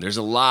 I don't know, there's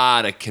a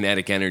lot of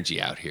kinetic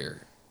energy out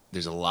here.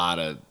 There's a lot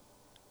of,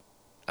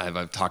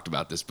 I've talked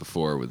about this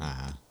before with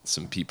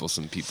some people,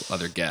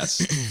 other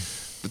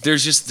guests. But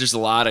there's a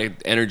lot of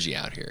energy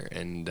out here.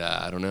 And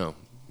I don't know,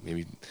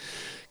 maybe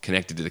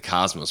connected to the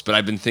cosmos. But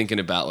I've been thinking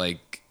about,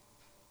 like,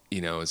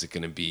 is it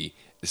going to be,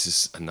 this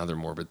is another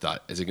morbid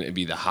thought, is it going to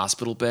be the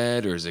hospital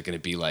bed, or is it going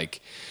to be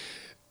like,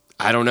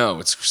 I don't know.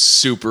 It's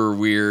super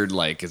weird.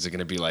 Like, is it going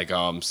to be like,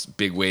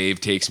 big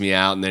wave takes me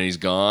out and then he's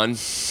gone?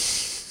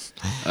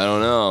 I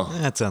don't know.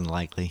 That's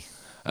unlikely.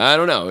 I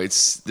don't know.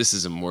 This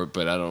is a more,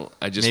 but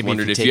I just Maybe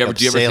wondered if do you ever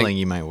sailing, think,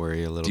 you might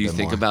worry a little bit more. do you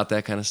think about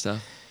that kind of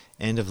stuff?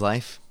 End of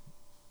life?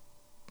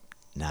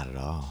 Not at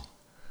all.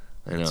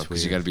 I know,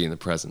 because you got to be in the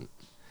present.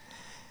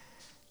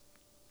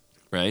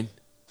 Right?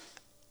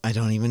 I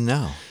don't even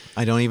know.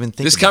 I don't even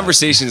think This about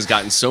conversation has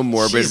gotten so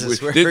morbid.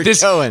 Jesus, where we're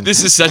this going.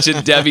 This is such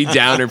a Debbie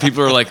Downer.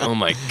 People are like, "Oh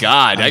my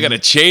God, I got to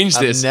change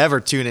I'm this." never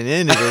tuning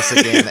into this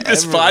again.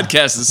 This ever.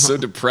 podcast is so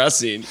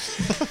depressing.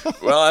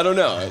 Well, I don't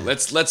know.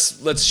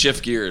 Let's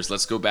shift gears.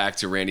 Let's go back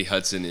to Randy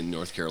Hudson in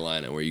North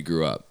Carolina, where you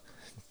grew up.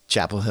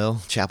 Chapel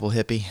Hill, Chapel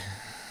Hippie.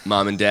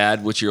 Mom and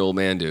Dad, what's your old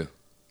man do?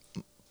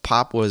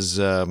 Pop was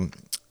a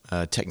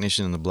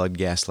technician in the blood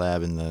gas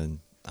lab in the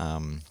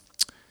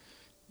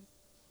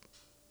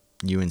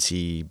UNC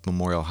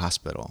Memorial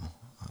Hospital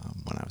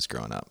when I was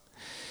growing up.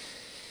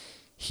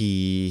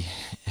 He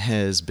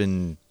has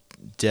been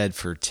dead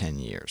for 10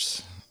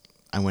 years.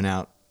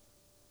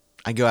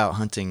 I go out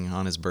hunting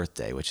on his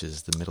birthday, which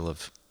is the middle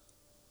of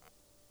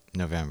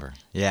November.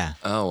 Yeah.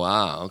 Oh,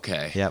 wow.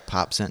 Okay. Yeah,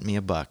 Pop sent me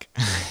a buck.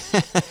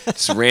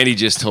 So Randy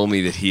just told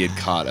me that he had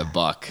caught a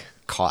buck.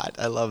 Caught.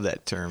 I love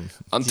that term.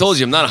 Told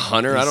you I'm not a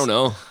hunter. I don't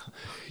know.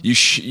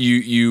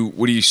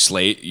 What do you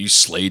slay? You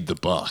slayed the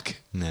buck.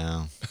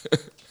 No.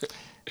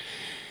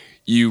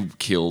 You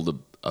killed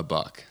a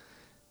buck.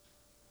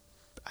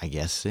 I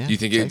guess, yeah. Do you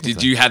think did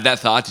technically. you have that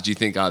thought? Did you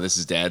think, oh, this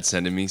is Dad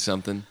sending me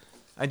something?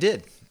 I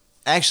did.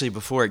 Actually,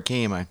 before it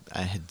came, I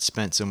had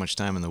spent so much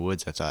time in the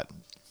woods, I thought,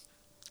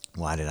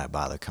 why did I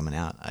bother coming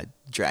out? I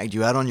dragged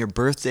you out on your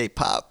birthday,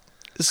 Pop.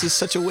 This is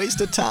such a waste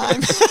of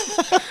time.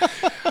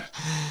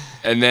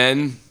 And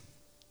then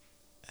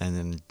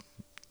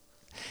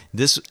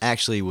this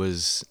actually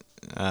was,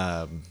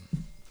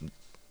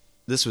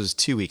 this was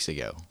 2 weeks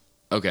ago,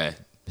 okay.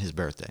 his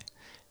birthday.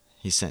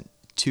 He sent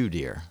 2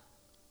 deer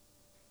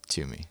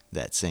to me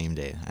that same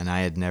day, and I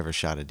had never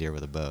shot a deer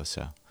with a bow,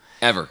 so.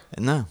 Ever.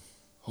 No.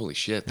 Holy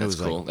shit, that's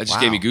was cool. like, That just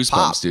wow, gave me goosebumps,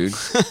 Pop. dude.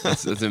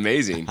 That's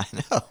amazing. I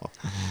know.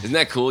 Isn't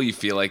that cool? You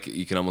feel like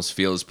you can almost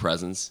feel his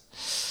presence.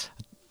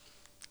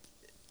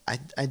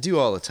 I do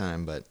all the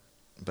time, but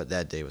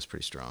that day was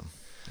pretty strong.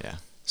 Yeah.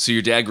 So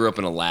your dad grew up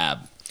in a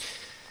lab,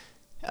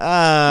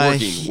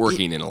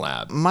 working in a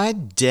lab. My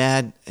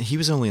dad, he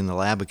was only in the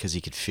lab because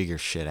he could figure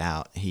shit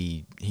out.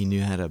 He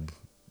knew how to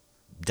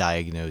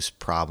diagnose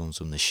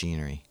problems with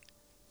machinery.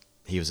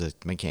 He was a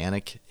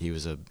mechanic. He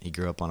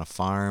grew up on a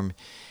farm.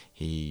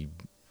 He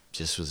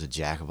just was a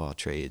jack of all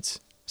trades.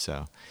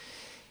 So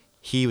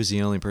he was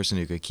the only person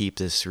who could keep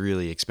this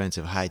really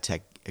expensive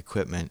high-tech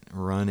equipment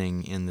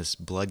running in this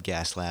blood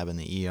gas lab in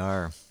the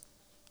ER.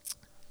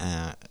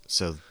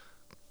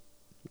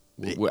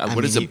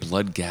 What is a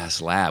blood gas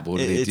lab? What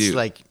do they do? It's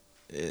like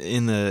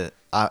in the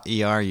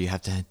ER, you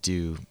have to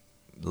do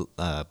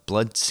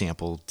blood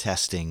sample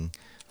testing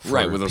for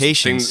Right, with those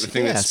patients. the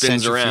thing that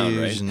spins around,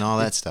 centrifuge right? and all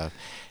that stuff.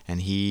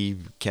 And he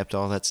kept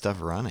all that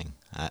stuff running.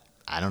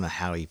 I don't know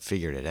how he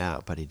figured it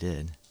out, but he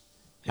did.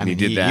 And he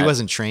did that? He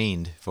wasn't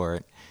trained for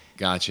it.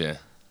 Gotcha.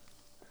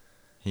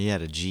 He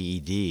had a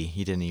GED.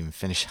 He didn't even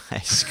finish high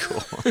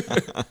school.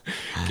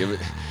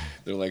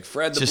 They're like,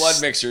 Fred, the Just-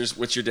 blood mixers.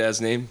 What's your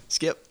dad's name?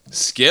 Skip.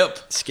 Skip.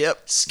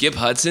 Skip. Skip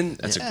Hudson?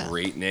 That's Yeah. a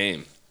great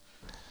name.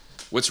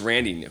 What's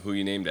Randy? Who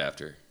you named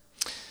after?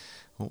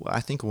 Well,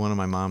 I think one of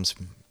my mom's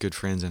good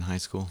friends in high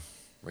school.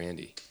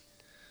 Randy.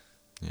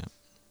 Yeah.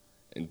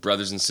 And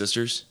brothers and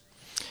sisters?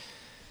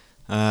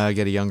 I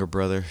got a younger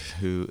brother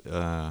who,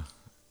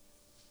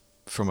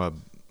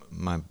 from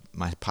my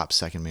pop's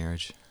second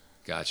marriage.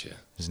 Gotcha.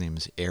 His name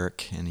is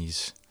Eric, and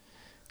he's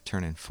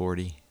turning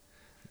 40,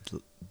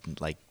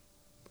 like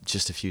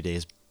just a few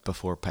days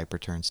before Piper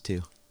turns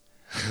 2.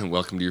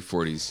 Welcome to your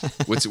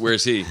 40s. Where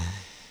is he?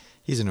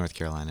 He's in North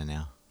Carolina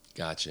now.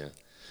 Gotcha.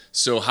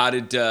 So how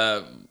did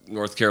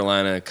North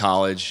Carolina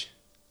college?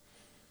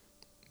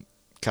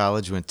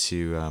 College, went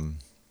to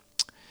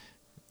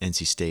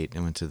NC State. I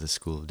went to the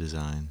School of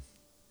Design.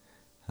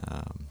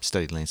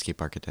 Studied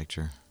landscape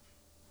architecture.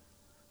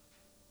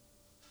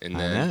 And I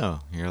then,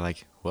 know. You're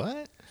like,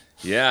 what?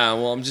 yeah,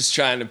 well, I'm just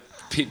trying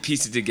to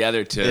piece it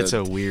together to It's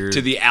a weird-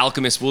 to the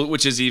Alchemist,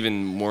 which is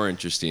even more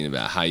interesting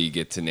about how you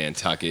get to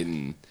Nantucket.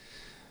 And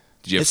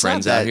did you have It's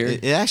friends not out that- here?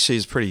 It actually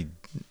is pretty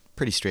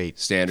straight.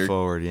 Standard?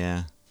 Forward,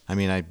 yeah. I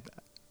mean,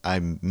 I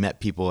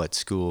met people at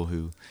school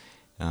who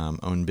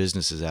own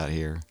businesses out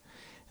here.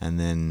 And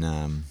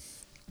then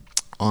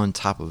on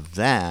top of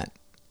that,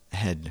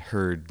 had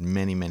heard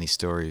many, many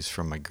stories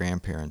from my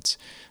grandparents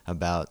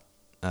about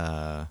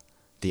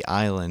the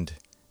island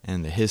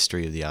and the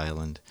history of the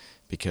island,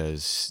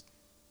 because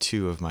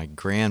two of my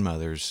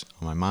grandmothers,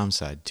 on my mom's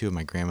side,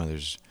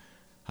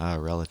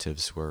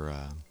 relatives were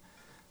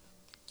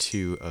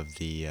two of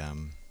the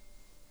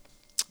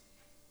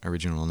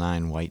original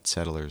 9 white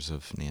settlers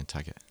of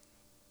Nantucket.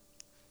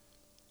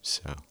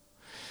 So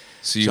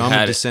you I'm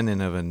had a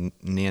descendant of a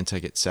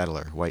Nantucket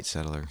settler, white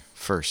settler,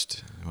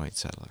 first white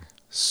settler.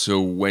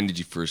 So when did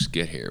you first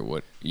get here?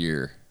 What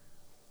year?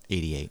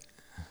 88.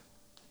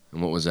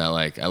 And what was that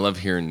like? I love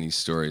hearing these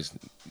stories.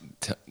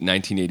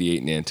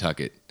 1988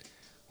 Nantucket,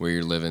 where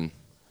you're living.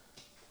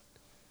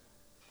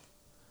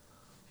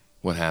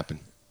 What happened?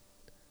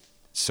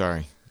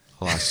 Sorry,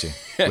 I lost you.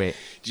 Wait.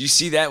 Did you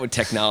see that? What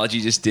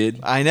technology just did?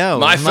 I know.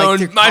 My I'm like, phone,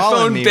 they're my calling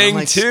phone me. I'm binged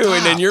like, too,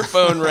 and then stop. your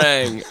phone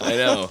rang. I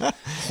know.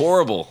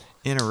 Horrible.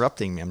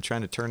 interrupting me. I'm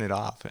trying to turn it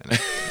off,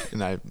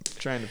 and I'm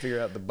trying to figure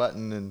out the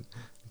button. And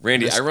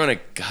Randy, I run a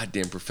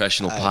goddamn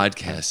professional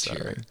podcast I'm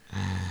here. sorry.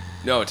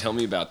 No, tell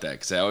me about that,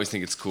 because I always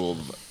think it's cool,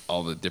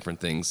 all the different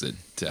things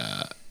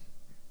that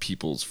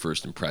people's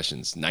first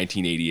impressions.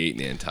 1988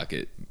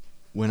 Nantucket.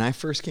 When I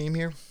first came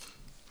here,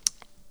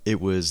 it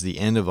was the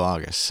end of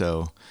August,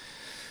 so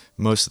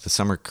most of the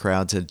summer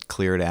crowds had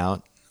cleared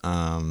out.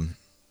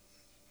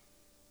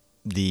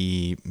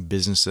 The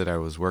business that I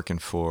was working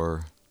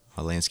for,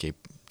 a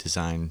landscape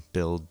design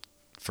build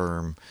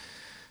firm,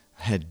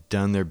 had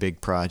done their big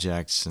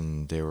projects,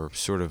 and they were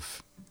sort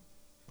of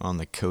on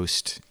the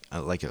coast,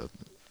 like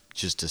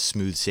just a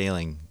smooth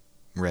sailing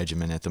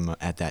regimen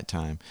at that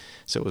time.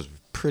 So it was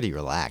pretty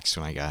relaxed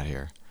when I got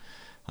here.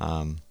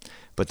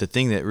 But the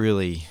thing that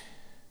really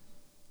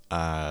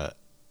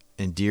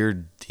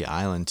endeared the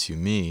island to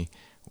me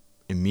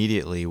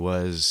immediately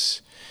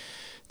was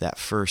that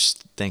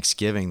first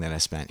Thanksgiving that I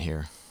spent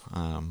here,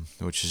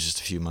 which was just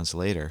a few months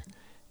later.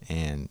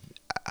 And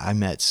I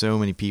met so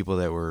many people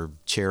that were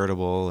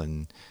charitable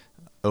and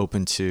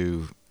open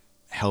to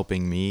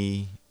helping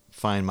me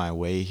find my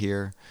way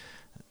here.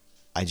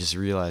 I just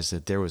realized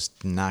that there was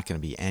not going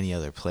to be any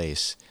other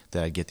place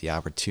that I'd get the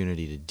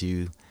opportunity to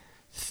do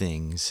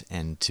things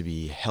and to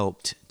be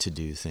helped to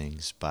do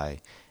things by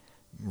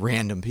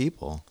random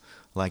people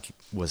like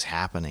was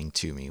happening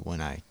to me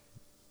when I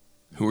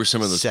Who were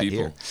some of those sat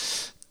people?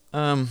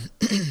 here.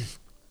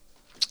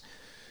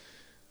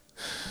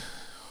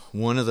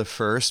 One of the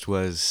first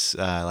was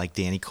like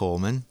Danny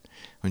Coleman,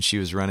 when she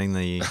was running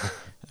the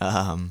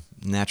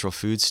natural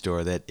food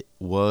store that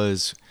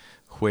was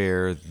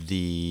where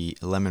the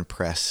Lemon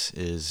Press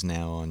is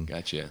now on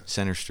Gotcha.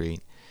 Center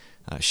Street.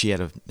 She had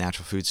a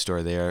natural food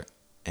store there,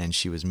 and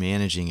she was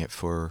managing it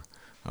for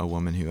a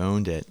woman who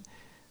owned it.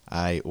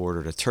 I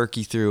ordered a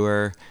turkey through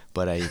her,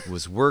 but I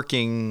was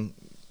working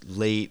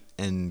late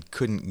and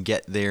couldn't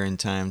get there in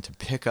time to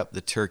pick up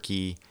the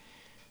turkey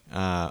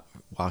while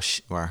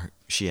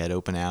she had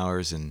open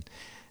hours. And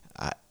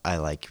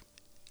I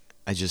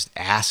just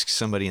asked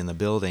somebody in the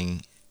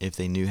building if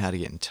they knew how to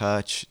get in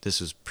touch. This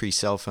was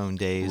pre-cell phone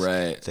days.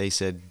 Right. They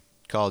said,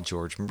 call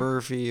George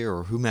Murphy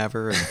or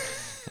whomever,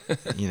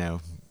 and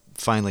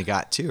finally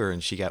got to her,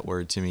 and she got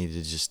word to me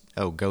to just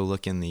go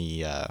look in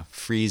the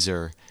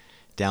freezer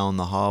down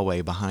the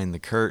hallway behind the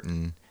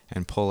curtain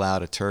and pull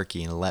out a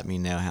turkey and let me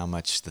know how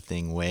much the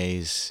thing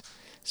weighs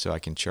so I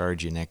can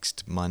charge you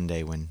next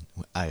Monday when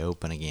I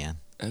open again.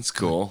 That's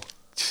cool.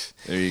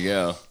 There you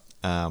go.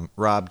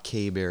 Rob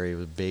Kayberry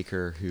was a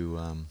baker who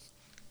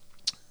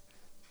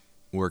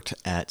worked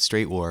at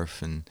Straight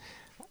Wharf, and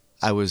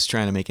I was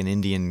trying to make an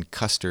Indian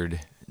custard,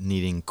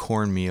 needing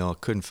cornmeal,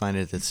 couldn't find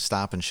it at the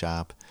Stop and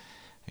Shop.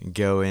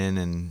 Go in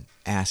and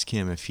ask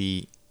him if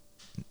he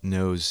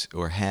knows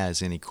or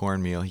has any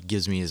cornmeal. He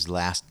gives me his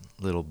last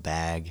little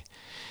bag,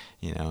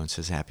 and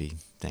says Happy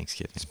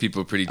Thanksgiving. These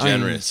people are pretty I mean,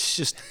 generous. it's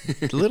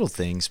just little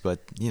things, but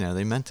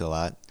they meant a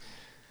lot.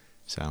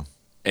 So.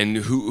 And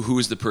who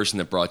was the person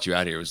that brought you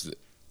out here? Was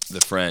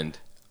the friend?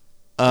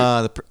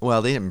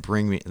 Well, they didn't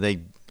bring me.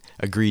 They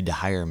agreed to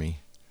hire me.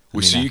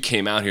 So you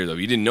came out here though.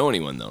 You didn't know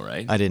anyone though,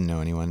 right? I didn't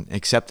know anyone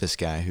except this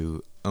guy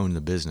who owned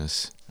the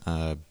business.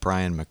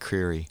 Brian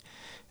McCreary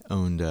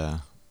owned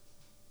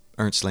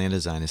Ernst Land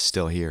Design is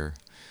still here,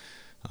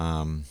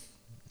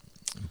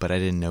 but I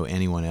didn't know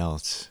anyone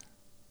else.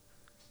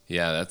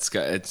 Yeah,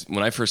 it's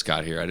when I first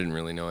got here, I didn't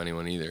really know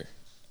anyone either.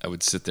 I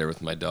would sit there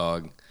with my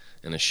dog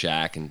in a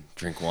shack and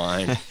drink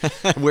wine.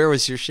 Where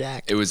was your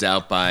shack? It was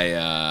out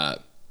by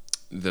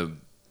the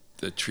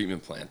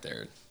treatment plant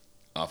there,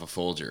 off of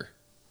Folger.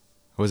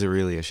 Was it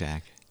really a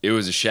shack? It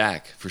was a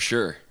shack for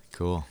sure.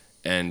 Cool.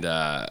 And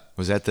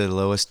was that the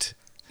lowest?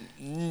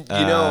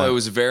 it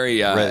was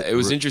very. It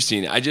was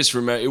interesting. I just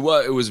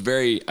remember it was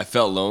very. I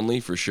felt lonely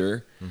for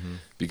sure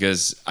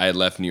because I had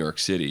left New York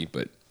City,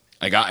 but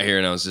I got here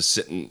and I was just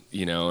sitting,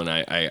 and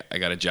I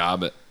got a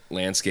job at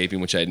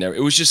landscaping, which I had never.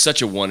 It was just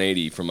such a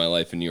 180 from my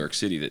life in New York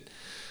City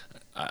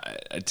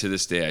that to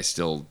this day I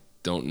still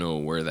don't know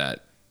where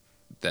that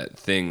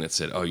thing that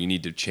said, "Oh, you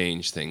need to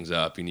change things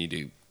up. You need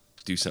to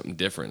do something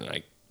different."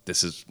 And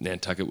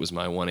Nantucket was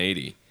my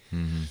 180.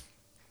 Mm-hmm.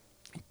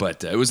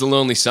 But it was a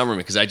lonely summer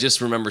because I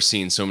just remember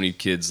seeing so many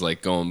kids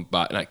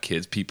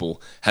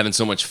people having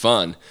so much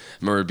fun. I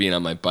remember being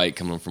on my bike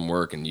coming from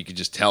work, and you could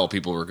just tell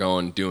people were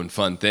doing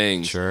fun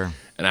things. Sure.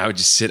 And I would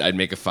just I'd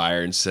make a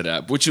fire and sit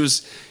up, which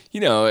was,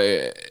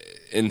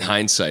 in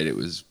hindsight, it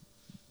was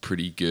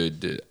pretty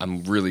good.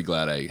 I'm really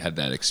glad I had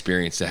that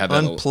experience to have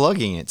that.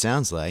 Unplugging, it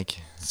sounds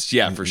like.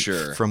 Yeah, for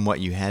sure. From what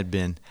you had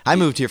been. I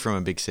moved here from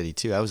a big city,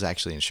 too. I was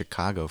actually in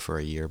Chicago for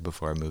a year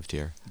before I moved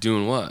here.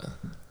 Doing what?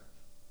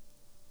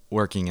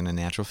 Working in a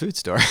natural food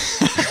store.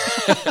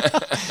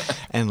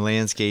 And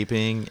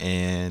landscaping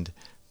and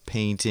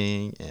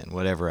painting and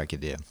whatever I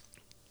could do.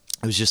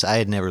 It was just, I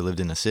had never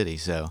lived in a city,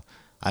 so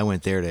I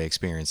went there to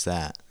experience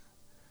that.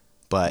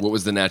 But what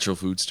was the natural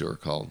food store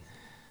called?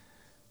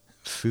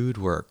 Food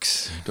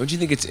Works. Don't you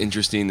think it's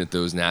interesting that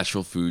those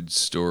natural food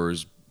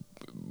stores,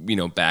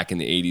 back in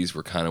the 80s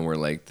were kind of where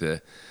like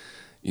the,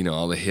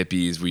 all the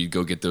hippies where you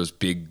go get those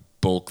big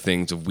bulk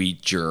things of wheat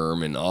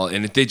germ and all,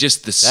 and they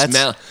just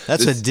smell.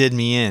 That's what did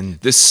me in.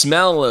 The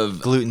smell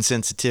of Gluten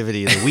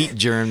sensitivity, the wheat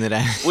germ that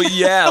I. Well,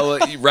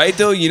 yeah, right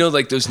though.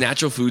 Like those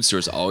natural food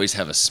stores always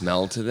have a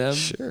smell to them.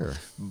 Sure.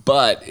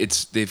 But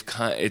it's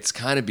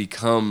kind of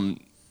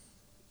become.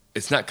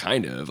 It's not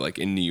kind of like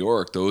in New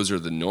York. Those are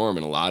the norm,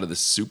 and a lot of the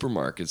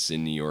supermarkets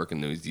in New York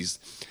and these.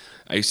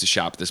 I used to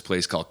shop at this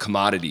place called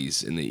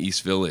Commodities in the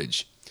East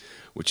Village,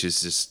 which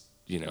is just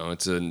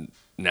it's a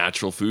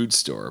natural food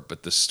store,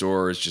 but the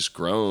store has just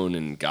grown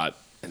and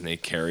they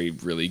carry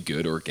really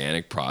good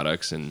organic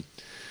products, and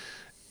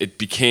it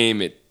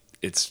became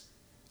it's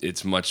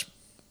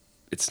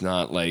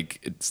not like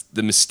it's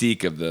the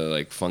mystique of the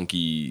like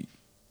funky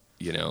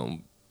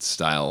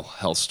style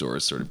health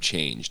stores sort of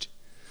changed,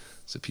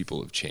 so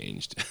people have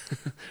changed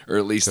or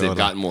at least they've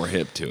gotten more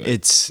hip to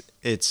it.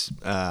 It's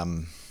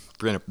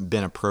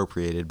been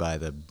appropriated by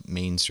the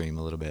mainstream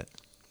a little bit,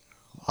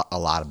 a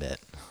lot of it.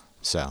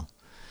 So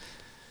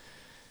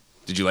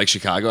did you like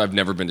Chicago? I've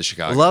never been to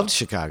Chicago. Loved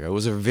Chicago. It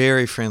was a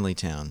very friendly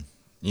town.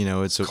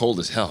 It's cold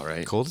as hell,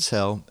 right? Cold as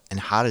hell and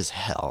hot as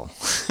hell.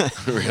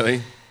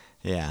 Really?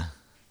 Yeah.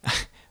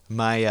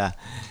 My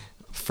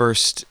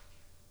first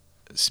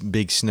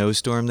big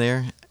snowstorm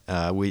there,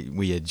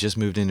 we had just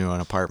moved into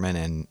an apartment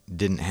and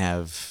didn't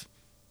have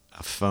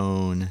a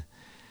phone.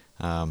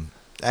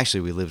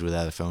 Actually, we lived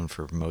without a phone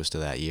for most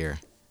of that year,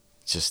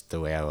 just the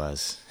way I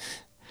was.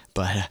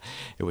 But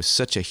it was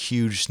such a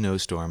huge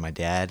snowstorm. My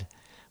dad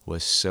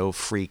was so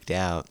freaked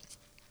out,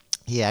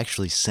 he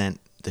actually sent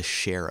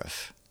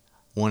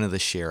one of the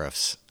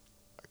sheriffs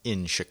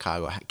in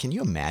Chicago. Can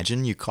you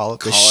imagine? You call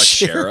a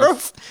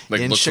sheriff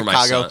like, in look Chicago.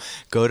 For my son.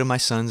 Go to my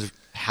son's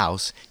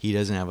house. He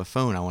doesn't have a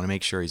phone. I want to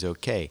make sure he's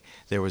okay.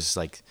 There was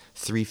like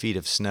 3 feet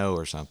of snow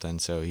or something,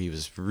 so he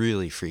was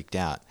really freaked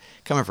out.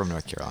 Coming from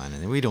North Carolina,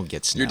 and we don't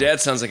get snow. Your dad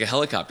sounds like a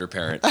helicopter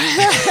parent.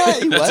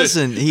 He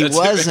wasn't. He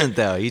wasn't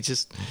though. He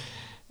just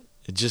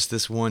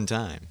this one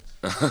time.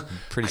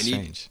 Pretty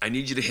strange. I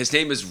need you to. His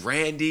name is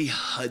Randy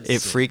Hudson.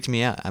 It freaked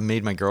me out. I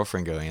made my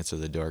girlfriend go answer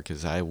the door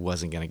because I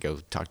wasn't gonna go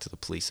talk to the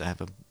police. I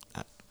have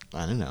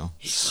I don't know,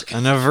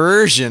 an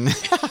aversion.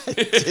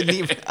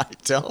 I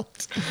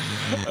don't.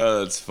 Oh,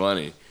 that's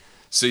funny.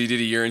 So you did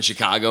a year in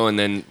Chicago, and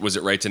then was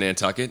it right to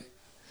Nantucket?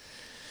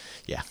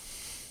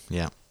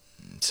 Yeah.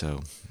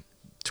 So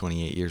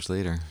 28 years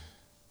later.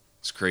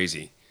 It's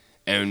crazy.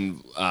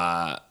 And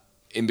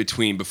in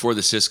between, before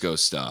the Cisco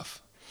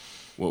stuff,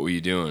 what were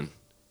you doing?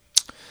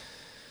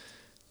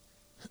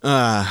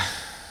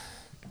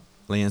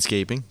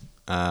 Landscaping,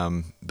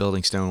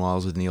 building stone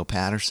walls with Neil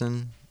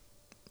Patterson,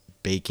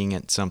 baking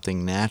at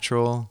Something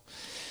Natural,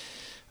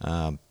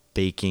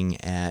 baking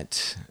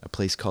at a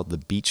place called the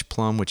Beach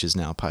Plum, which is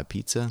now Pie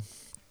Pizza.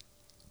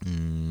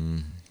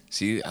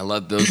 See, I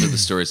love those are the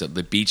stories of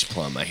the Beach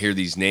Plum. I hear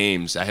these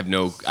names. I have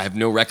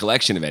no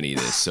recollection of any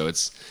of this, so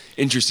it's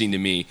interesting to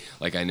me.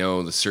 Like I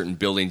know the certain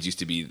buildings used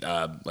to be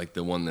like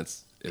the one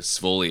that's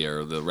Svolia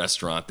or the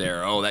restaurant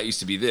there. Oh, that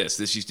used to be this.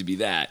 This used to be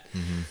that.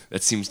 Mm-hmm.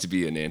 That seems to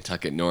be a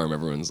Nantucket norm.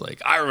 Everyone's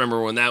like, I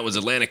remember when that was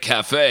Atlantic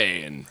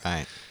Cafe, and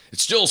right. It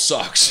still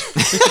sucks.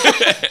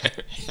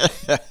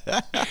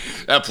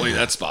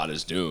 That spot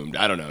is doomed.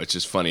 I don't know. It's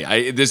just funny.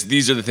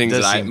 These are the things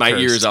that my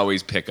ears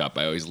always pick up.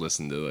 I always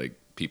listen to like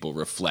people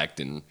reflect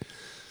in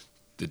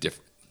the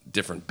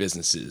different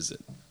businesses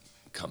that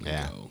come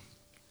and go.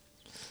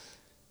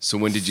 So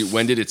when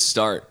did it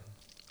start?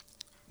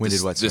 When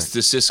did what start?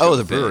 The Cisco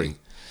the brewery. Thing.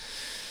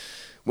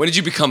 When did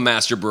you become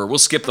master brewer? We'll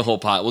skip the whole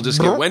pot. We'll just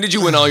get. When did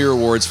you win all your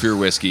awards for your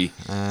whiskey?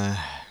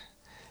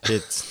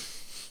 It's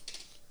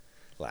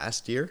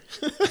last year.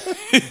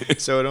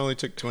 So it only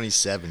took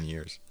 27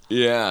 years.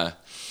 Yeah.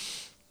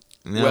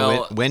 No,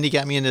 well, Wendy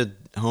got me into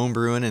home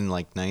brewing in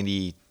like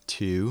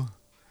 92.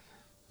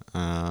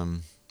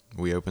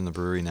 We opened the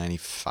brewery in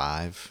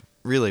 95.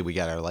 Really, we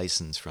got our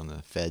license from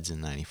the feds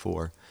in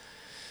 94.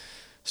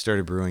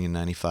 Started brewing in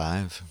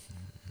 95.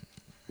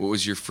 What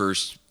was your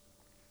first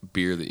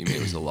beer that you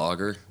made? Was a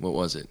lager? What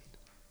was it?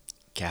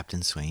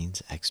 Captain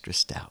Swain's Extra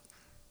Stout.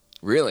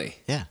 Really?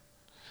 Yeah.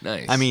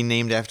 Nice. I mean,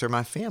 named after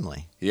my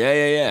family.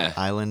 Yeah.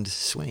 Island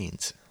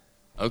Swains.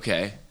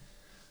 Okay.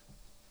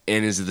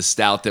 And is the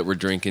stout that we're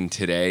drinking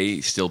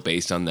today still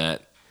based on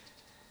that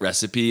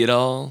recipe at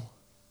all?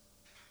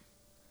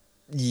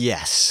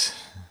 Yes.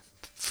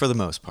 For the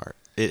most part.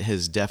 It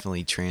has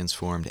definitely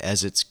transformed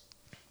as it's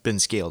been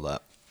scaled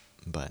up.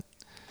 But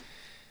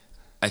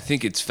I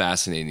think it's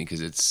fascinating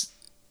because it's,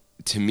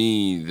 to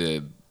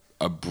me,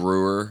 a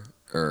brewer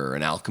or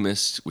an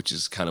alchemist, which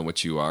is kind of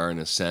what you are in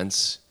a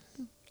sense.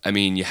 I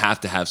mean, you have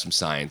to have some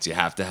science. You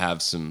have to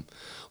have some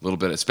little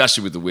bit,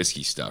 especially with the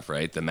whiskey stuff,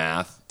 right? The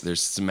math.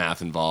 There's some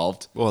math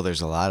involved. Well,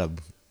 there's a lot of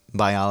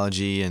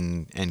biology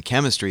and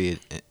chemistry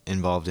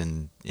involved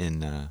in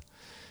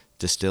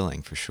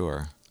distilling for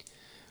sure.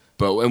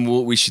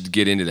 We should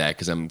get into that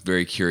because I'm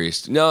very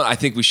curious. No, I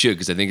think we should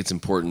because I think it's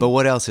important. But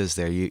what else is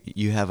there?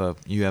 You have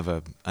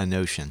a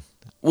notion.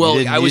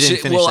 Well, I was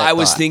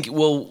thinking.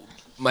 Well,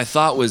 my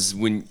thought was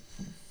when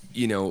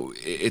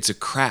it's a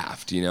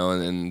craft,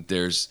 and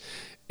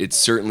it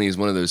certainly is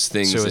one of those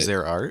things. So is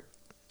there art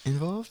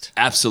involved?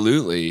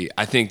 Absolutely.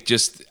 I think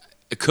just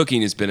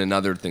cooking has been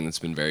another thing that's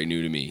been very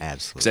new to me.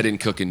 Absolutely. Because I didn't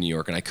cook in New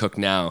York, and I cook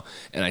now,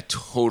 and I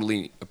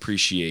totally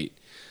appreciate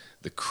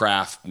the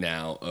craft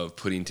now of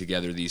putting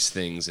together these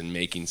things and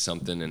making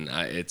something. And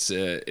it's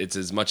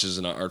as much as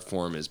an art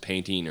form as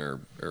painting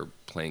or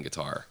playing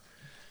guitar.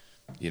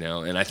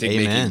 And I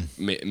think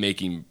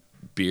making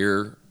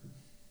beer,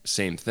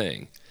 same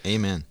thing.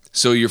 Amen.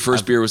 So your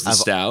first beer was the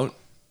stout?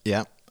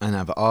 Yeah, and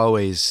I've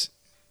always,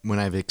 when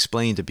I've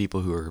explained to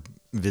people who are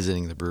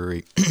visiting the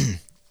brewery,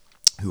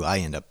 who I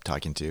end up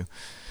talking to,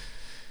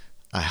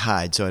 I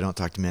hide so I don't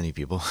talk to many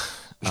people,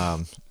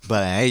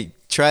 but I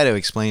try to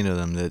explain to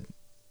them that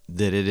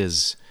it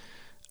is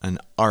an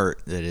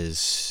art that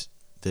is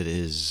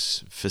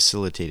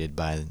facilitated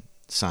by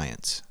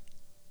science.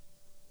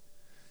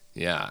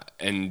 Yeah,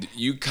 and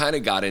you kind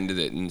of got into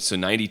that, and so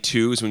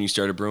 92 is when you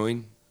started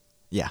brewing?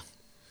 Yeah.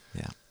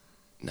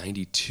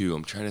 92.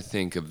 I'm trying to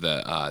think of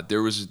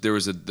there was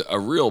a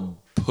real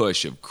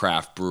push of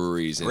craft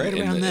breweries right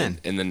around the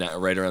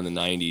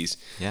 90s.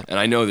 Yeah. And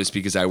I know this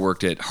because I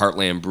worked at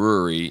Heartland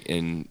Brewery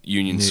in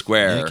Union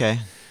Square. Okay.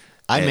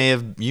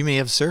 You may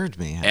have served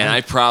me. And I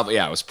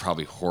was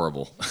probably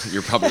horrible.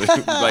 You're probably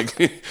like,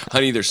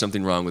 honey, there's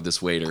something wrong with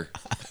this waiter.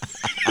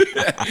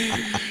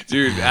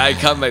 Dude,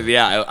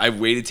 I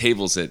waited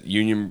tables at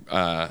Union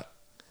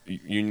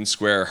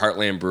Square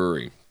Heartland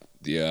Brewery.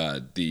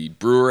 The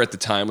brewer at the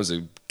time was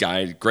a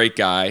great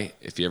guy.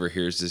 If he ever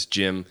hears this,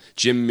 Jim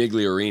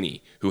Migliorini,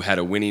 who had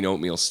a winning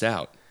oatmeal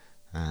stout.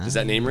 Does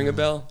that name ring a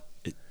bell?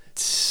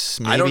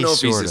 I don't know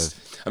if he's.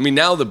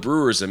 Now the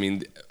brewers.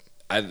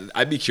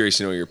 I'd be curious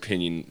to know your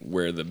opinion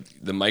where the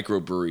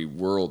microbrewery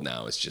world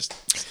now is just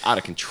out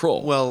of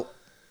control. Well,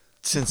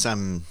 since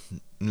I'm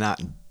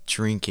not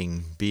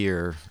drinking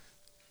beer,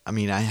 I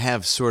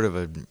have sort of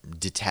a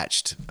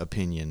detached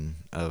opinion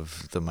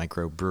of the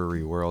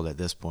microbrewery world at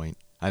this point.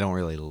 I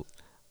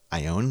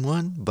own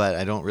one, but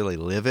I don't really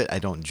live it. I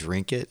don't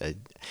drink it.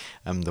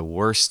 I'm the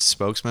worst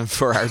spokesman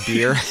for our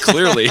beer.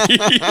 Clearly.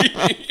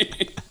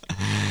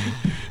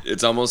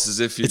 It's almost as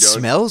if you don't. It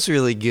smells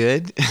really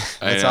good.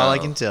 That's all I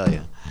can tell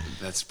you.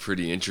 That's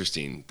pretty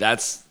interesting.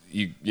 That's,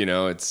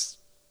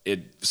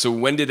 so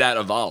when did that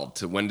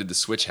evolve? When did the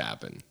switch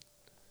happen?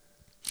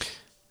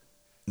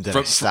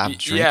 I stop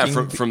drinking? Yeah,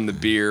 from the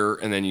beer,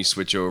 and then you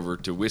switch over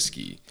to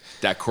whiskey.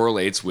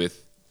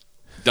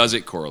 Does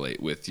it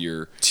correlate with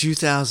your...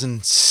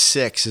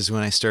 2006 is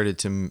when I started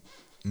to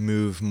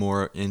move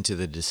more into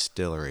the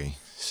distillery.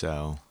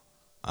 So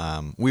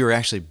we were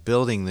actually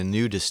building the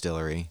new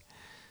distillery,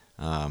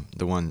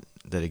 the one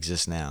that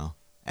exists now,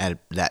 at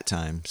that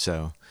time.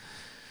 So,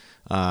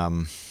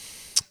 right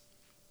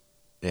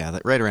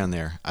around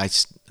there,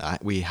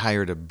 we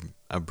hired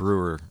a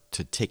brewer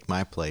to take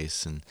my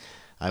place, and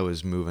I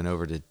was moving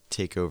over to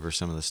take over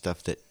some of the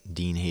stuff that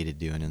Dean hated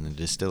doing in the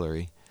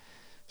distillery.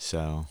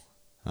 So,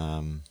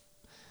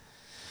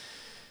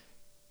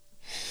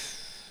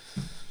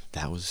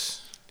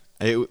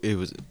 it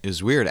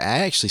was weird. I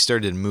actually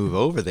started to move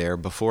over there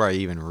before I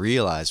even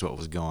realized what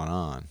was going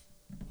on,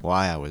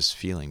 why I was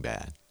feeling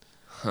bad.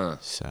 Huh.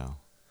 So.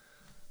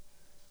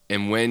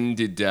 And when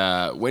did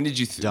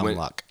you dumb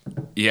luck?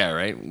 Yeah,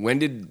 right. When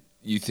did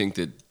you think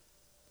that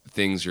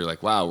things are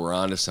like, wow, we're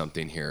onto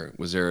something here?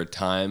 Was there a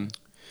time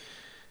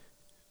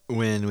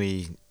when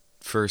we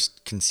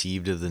first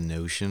conceived of the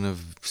notion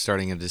of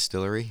starting a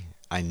distillery?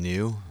 I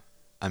knew.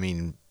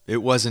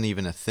 It wasn't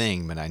even a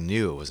thing, but I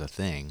knew it was a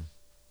thing.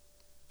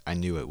 I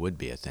knew it would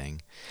be a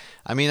thing.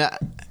 I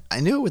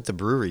knew it with the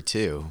brewery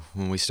too.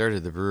 When we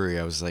started the brewery,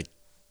 I was like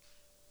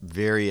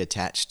very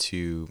attached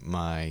to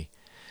my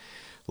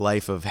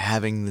life of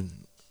having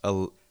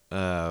a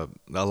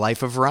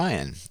life of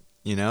Ryan.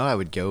 I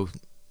would go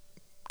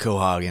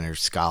quahogging or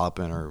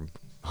scalloping or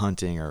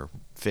hunting or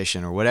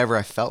fishing or whatever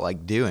I felt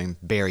like doing,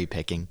 berry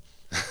picking,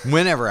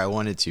 whenever I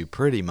wanted to,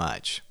 pretty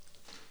much.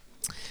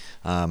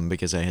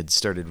 Because I had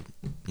started,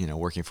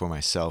 working for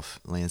myself,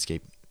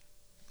 landscape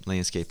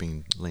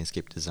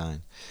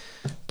design,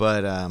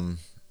 but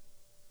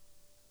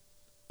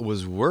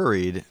was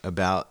worried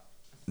about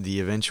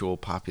the eventual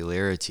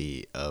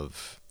popularity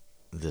of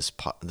this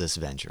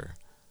venture,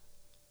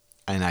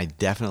 and I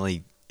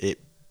definitely, it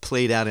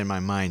played out in my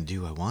mind.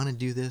 Do I want to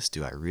do this?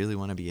 Do I really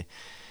want to be?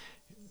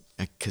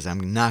 Because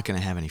I'm not going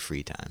to have any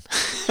free time.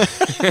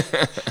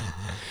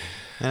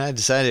 And I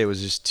decided it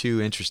was just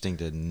too interesting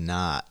to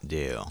not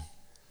do.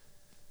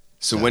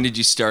 So when did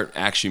you start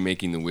actually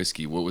making the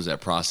whiskey? What was that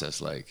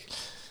process like?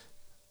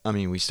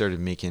 We started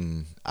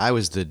making... I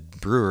was the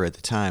brewer at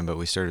the time, but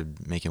we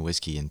started making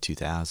whiskey in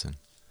 2000.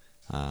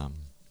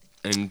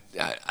 And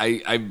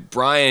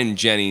Brian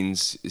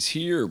Jennings, is he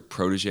your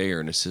protege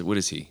or an assistant? What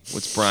is he?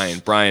 What's Brian?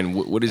 Brian,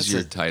 what is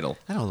your title?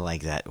 I don't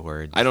like that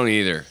word. I don't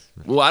either.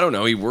 Well, I don't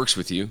know. He works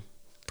with you.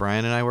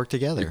 Brian and I work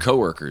together. You're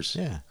coworkers.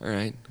 Yeah. All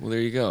right. Well, there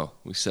you go.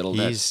 We settled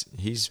that.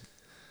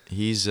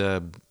 He's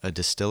a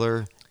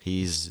distiller.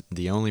 He's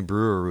the only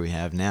brewer we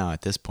have now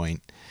at this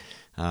point.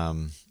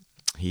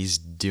 he's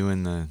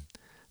doing the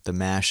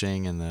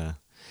mashing and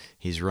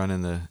he's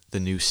running the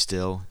new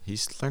still.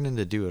 He's learning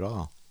to do it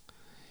all.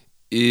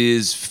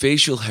 Is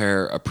facial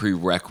hair a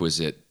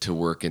prerequisite to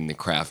work in the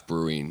craft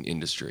brewing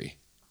industry?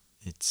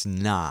 It's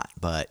not,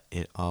 but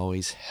it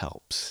always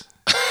helps.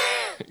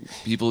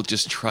 People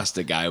just trust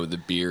a guy with a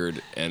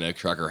beard and a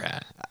trucker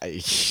hat.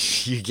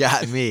 You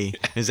got me.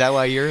 Is that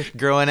why you're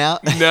growing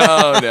out? No.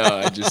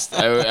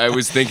 I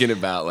was thinking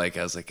about, like,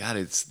 I was like, God,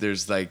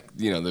 there's like,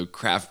 you know, the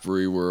craft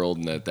brewery world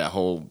and that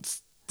whole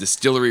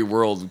distillery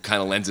world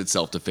kind of lends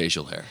itself to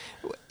facial hair.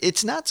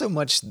 It's not so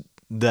much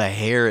the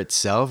hair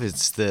itself.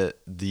 It's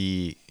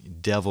the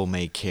devil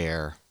may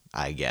care,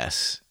 I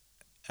guess,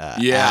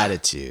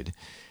 attitude.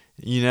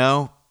 You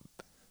know,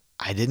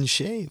 I didn't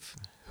shave.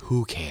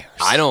 Who cares?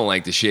 I don't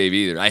like to shave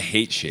either. I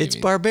hate shaving. It's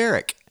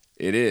barbaric.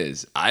 It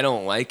is. I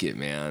don't like it,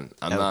 man.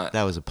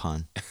 That was a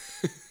pun.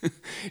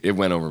 It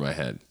went over my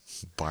head.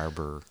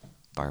 Barbaric.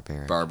 I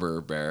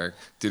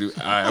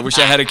wish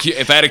I had a cue.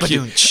 If I had a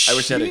cue, I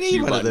wish I had a You need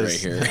cue one of button right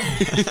those. here.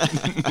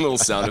 Little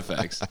sound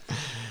effects.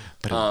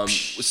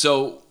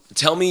 So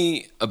tell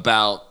me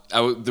about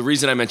the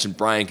reason I mentioned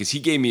Brian, because he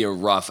gave me a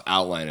rough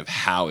outline of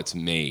how it's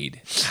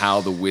made, how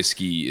the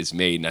whiskey is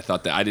made, and I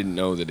thought that I didn't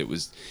know that it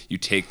was you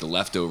take the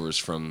leftovers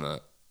from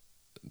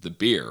the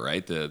beer,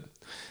 right?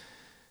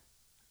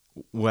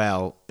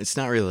 Well, it's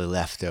not really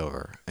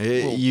leftover.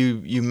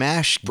 You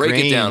mash break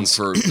grains. it down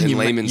for in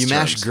layman's You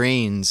mash terms.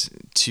 grains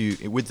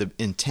with the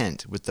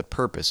intent, with the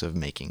purpose of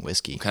making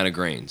whiskey. What kind of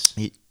grains?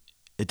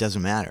 It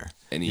doesn't matter.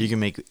 You can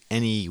make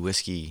any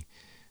whiskey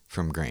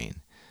from grain.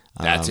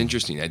 That's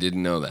interesting. I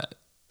didn't know that.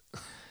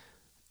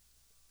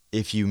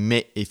 If you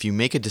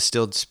make a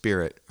distilled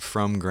spirit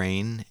from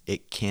grain,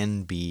 it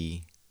can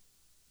be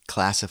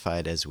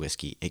classified as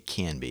whiskey. It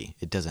can be.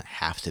 It doesn't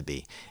have to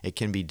be. It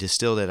can be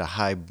distilled at a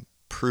high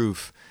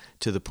proof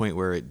to the point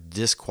where it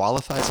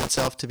disqualifies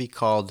itself to be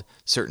called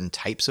certain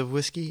types of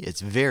whiskey. It's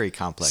very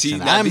complex. See,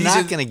 and now I'm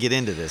not going to get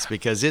into this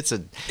because it's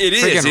a It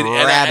is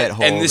freaking rabbit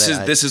hole. And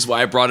this is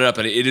why I brought it up.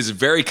 And it is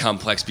very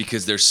complex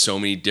because there's so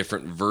many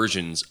different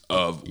versions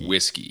of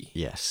whiskey.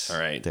 Yes.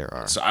 All right. There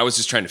are. So I was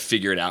just trying to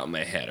figure it out in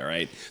my head. All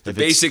right. If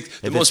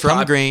it's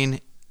from grain,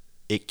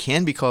 it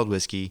can be called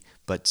whiskey,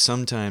 but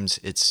sometimes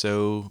it's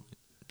so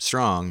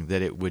strong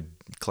that it would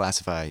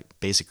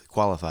basically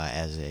qualify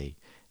as a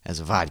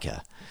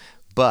vodka.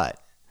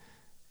 But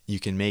you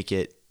can make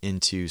it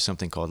into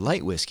something called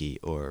light whiskey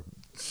or,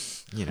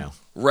 you know.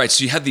 Right.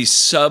 So you have these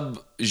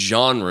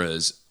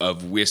sub-genres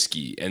of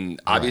whiskey. And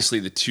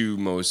obviously the two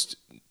most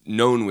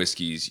known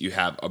whiskeys, you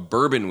have a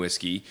bourbon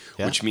whiskey,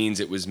 which means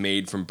it was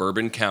made from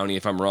Bourbon County,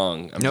 if I'm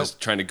wrong. I'm just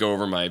trying to go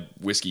over my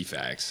whiskey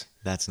facts.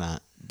 That's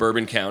not.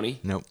 Bourbon County?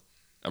 Nope.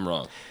 I'm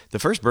wrong. The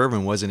first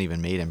bourbon wasn't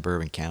even made in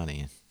Bourbon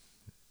County,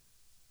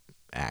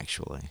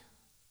 actually.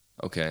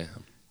 Okay.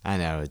 I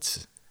know,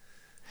 it's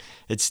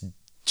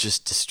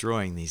just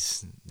destroying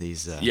these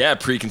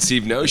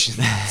preconceived notions.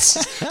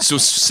 So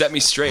set me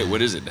straight.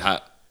 What is it?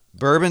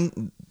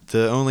 Bourbon,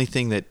 the only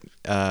thing that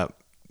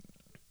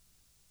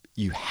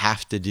you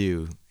have to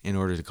do in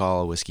order to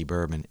call a whiskey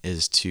bourbon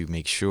is to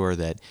make sure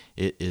that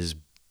it is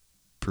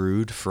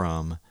brewed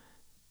from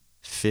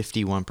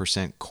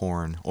 51%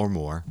 corn or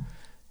more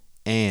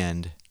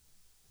and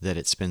that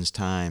it spends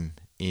time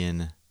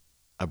in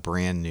a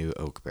brand new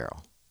oak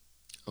barrel.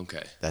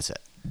 Okay. That's it.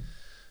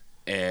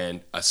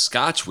 And a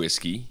Scotch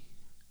whiskey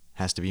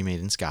has to be made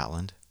in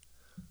Scotland.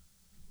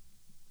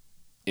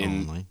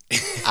 Only.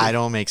 I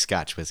don't make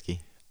Scotch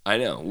whiskey. I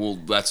know. Well,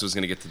 that's what's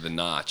going to get to the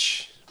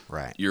notch.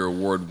 Right. Your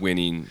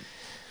award-winning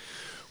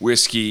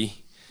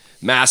whiskey,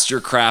 Master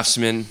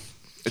Craftsman.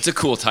 It's a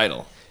cool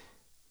title.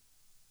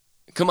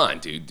 Come on,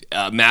 dude.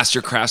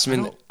 Master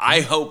Craftsman.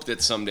 I hope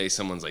that someday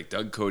someone's like,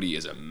 Doug Cody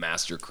is a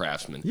Master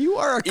Craftsman. You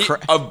are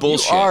of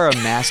bullshit. You are a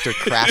Master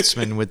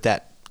Craftsman with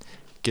that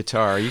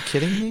guitar. Are you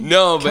kidding me?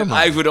 No, but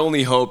I would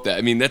only hope that.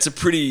 I mean, that's a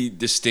pretty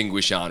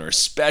distinguished honor,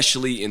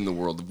 especially in the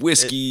world of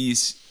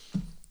whiskeys.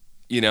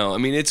 You know, I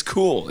mean, it's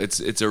cool. It's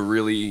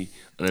an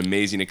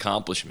amazing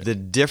accomplishment. The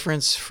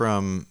difference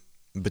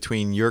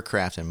between your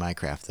craft and my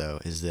craft, though,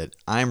 is that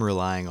I'm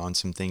relying on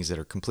some things that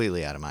are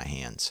completely out of my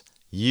hands.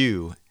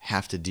 You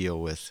have to deal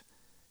with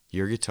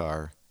your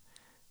guitar.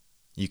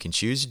 You can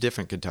choose a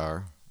different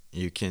guitar.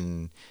 You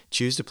can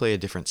choose to play a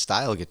different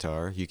style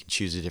guitar. You can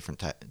choose a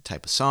different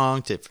type of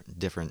song,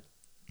 different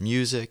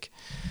music.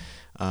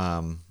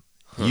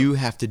 You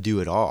have to do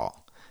it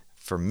all.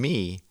 For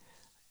me,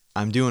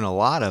 I'm doing a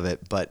lot of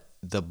it, but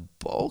the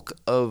bulk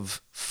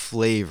of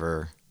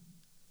flavor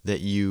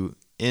that you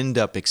end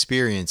up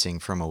experiencing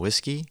from a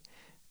whiskey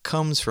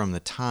comes from the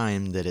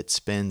time that it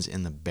spends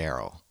in the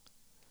barrel.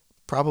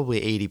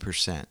 Probably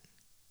 80%,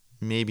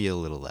 maybe a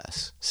little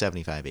less,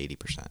 75,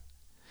 80%.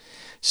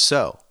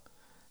 So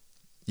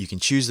you can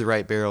choose the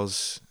right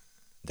barrels.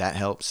 That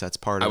helps. That's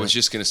part of it. I was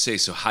just going to say,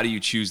 so how do you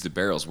choose the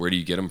barrels? Where do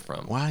you get them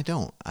from? Well, I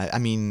don't. I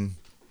mean,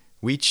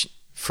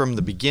 from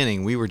the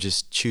beginning, we were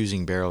just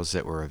choosing barrels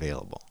that were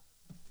available.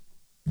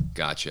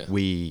 Gotcha.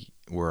 We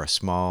are a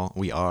small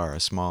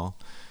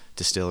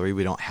distillery.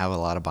 We don't have a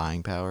lot of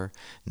buying power.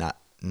 Not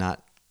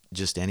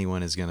just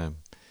anyone is gonna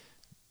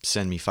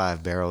send me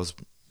 5 barrels.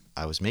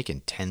 I was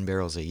making 10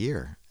 barrels a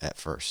year at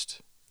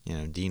first.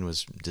 Dean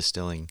was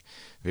distilling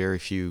very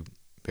few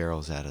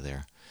barrels out of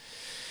there.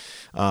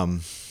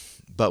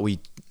 But we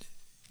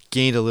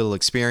gained a little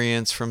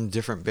experience from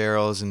different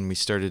barrels, and we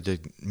started to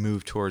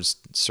move towards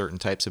certain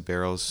types of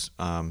barrels.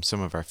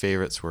 Some of our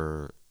favorites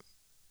were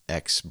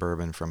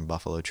ex-bourbon from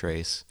Buffalo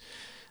Trace.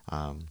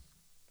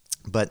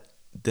 But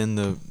then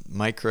the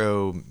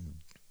micro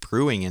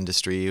brewing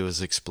industry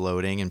was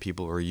exploding, and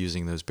people were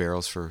using those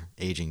barrels for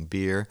aging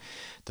beer.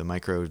 The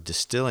micro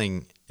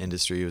distilling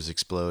industry was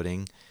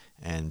exploding,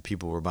 and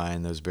people were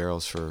buying those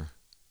barrels for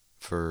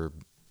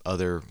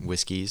other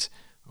whiskeys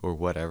or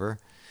whatever.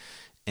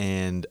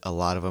 And a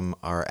lot of them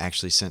are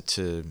actually sent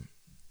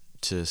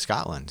to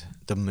Scotland.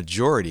 The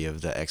majority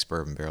of the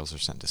ex-bourbon barrels are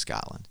sent to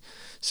Scotland.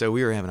 So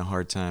we were having a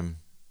hard time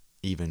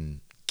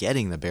even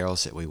getting the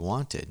barrels that we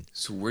wanted.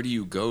 So where do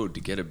you go to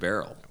get a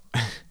barrel?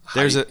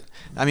 There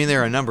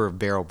are a number of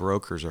barrel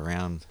brokers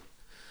around.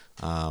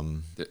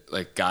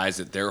 Like guys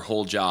that their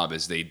whole job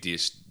is they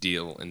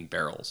deal in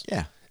barrels.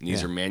 Yeah. And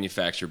these are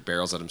manufactured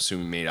barrels that I'm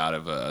assuming made out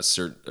of a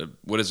certain.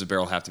 What does a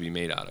barrel have to be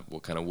made out of?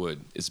 What kind of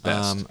wood is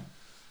best?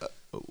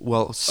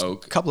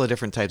 Oak. A couple of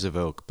different types of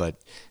oak, but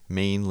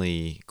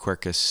mainly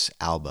Quercus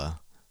alba,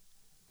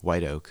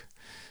 white oak.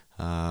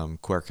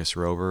 Quercus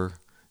robur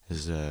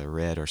is a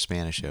red or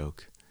Spanish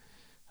oak.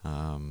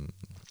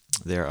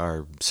 There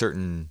are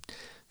certain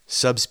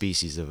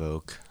subspecies of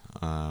oak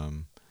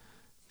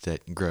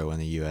that grow in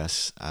the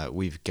U.S.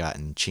 We've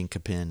gotten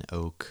chinkapin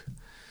oak.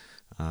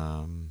 Do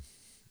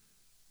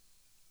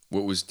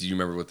you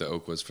remember what the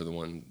oak was for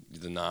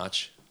the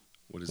notch?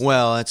 What is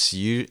Well,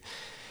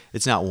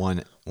 it's not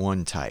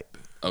one type.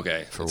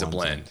 Okay, it's a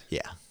blend.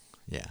 Thing.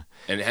 Yeah.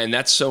 And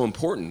that's so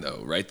important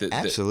though, right?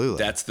 Absolutely.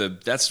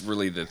 That's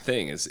really the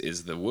thing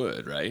is the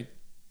wood, right?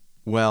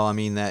 Well, I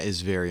mean, that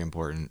is very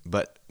important.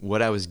 But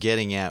what I was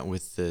getting at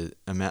with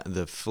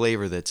the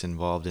flavor that's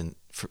involved in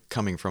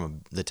coming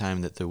from the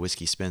time that the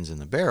whiskey spins in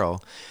the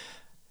barrel,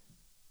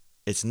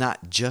 it's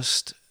not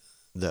just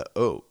the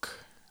oak.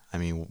 I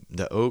mean,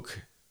 the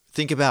oak,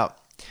 think about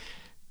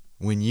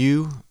when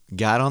you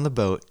got on the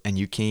boat and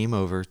you came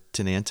over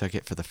to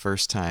Nantucket for the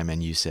first time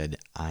and you said,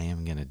 I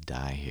am going to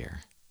die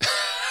here.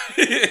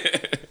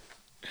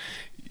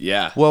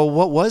 Yeah. Well,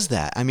 what was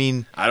that? I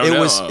mean, I don't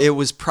know. It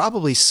was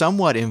probably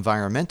somewhat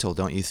environmental,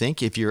 don't you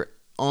think? If you're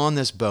on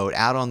this boat,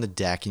 out on the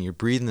deck, and you're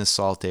breathing the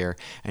salt air,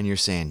 and you're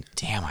saying,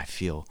 damn, I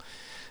feel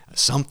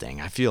something.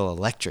 I feel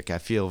electric. I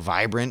feel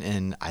vibrant,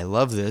 and I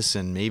love this,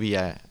 and maybe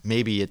I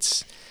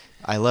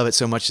love it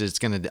so much that it's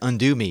going to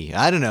undo me.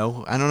 I don't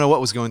know. I don't know what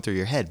was going through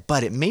your head,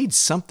 but it made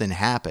something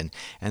happen.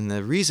 And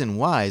the reason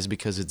why is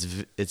because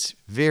it's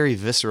very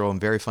visceral and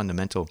very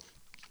fundamental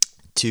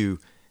to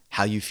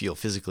how you feel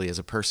physically as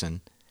a person.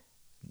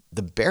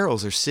 The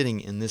barrels are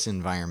sitting in this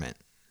environment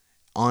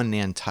on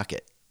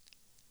Nantucket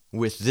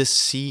with this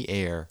sea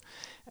air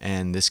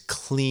and this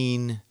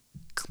clean,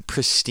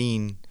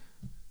 pristine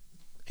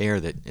air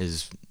that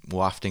is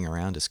wafting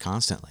around us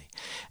constantly.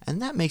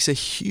 And that makes a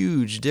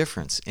huge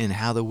difference in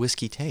how the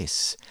whiskey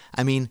tastes.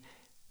 I mean,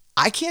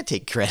 I can't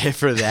take credit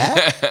for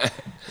that.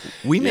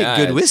 We make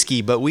good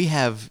whiskey, but we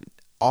have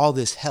all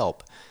this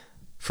help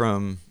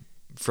from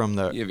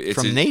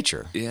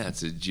nature. Yeah,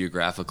 it's a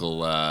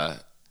geographical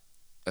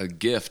a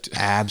gift.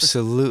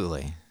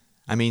 Absolutely.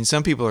 I mean,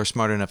 some people are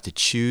smart enough to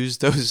choose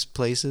those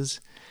places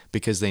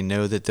because they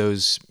know that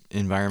those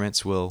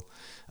environments will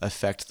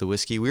affect the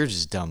whiskey. We're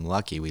just dumb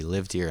lucky. We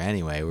lived here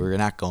anyway. We're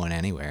not going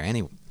anywhere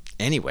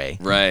anyway.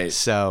 Right.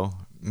 So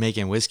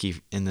making whiskey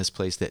in this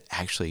place that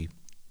actually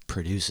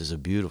produces a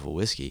beautiful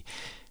whiskey,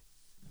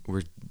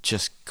 we're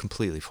just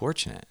completely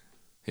fortunate.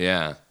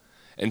 Yeah.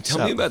 And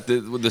tell me about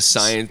the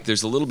science.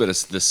 There's a little bit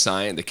of the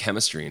science, the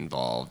chemistry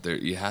involved. There,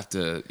 you have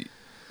to.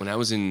 When I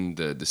was in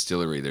the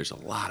distillery, there's a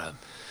lot of.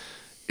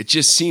 It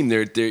just seemed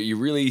there. You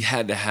really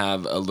had to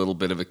have a little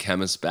bit of a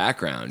chemist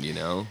background, you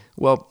know.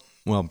 Well,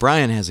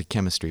 Brian has a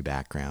chemistry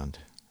background.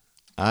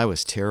 I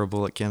was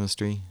terrible at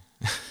chemistry,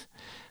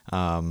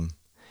 and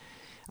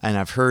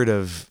I've heard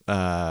of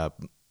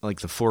like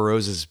the Four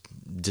Roses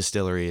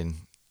distillery, and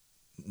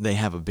they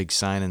have a big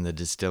sign in the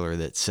distillery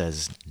that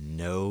says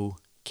 "No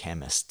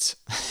chemists."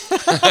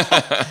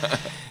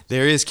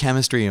 There is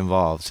chemistry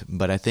involved,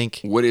 but I think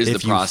what is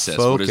if the process? you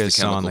focus what is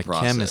the on the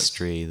process?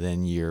 chemistry,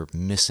 then you're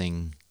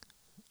missing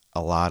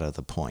a lot of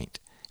the point,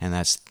 and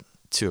that's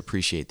to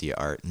appreciate the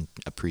art and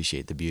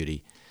appreciate the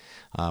beauty.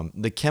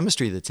 The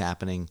chemistry that's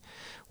happening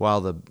while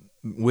the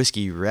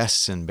whiskey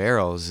rests in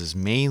barrels is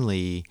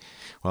mainly,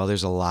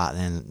 there's a lot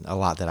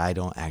that I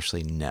don't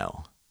actually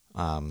know.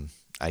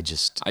 I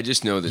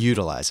just know that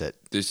utilize it.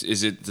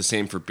 Is it the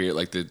same for beer?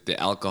 Like the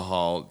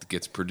alcohol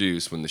gets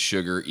produced when the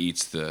sugar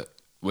eats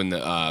when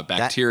the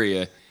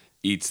bacteria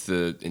eats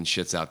and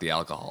shits out the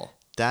alcohol.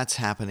 That's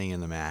happening in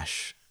the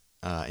mash,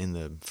 in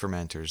the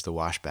fermenters, the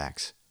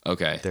washbacks.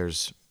 Okay.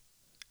 There's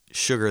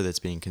sugar that's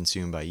being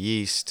consumed by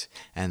yeast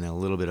and a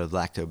little bit of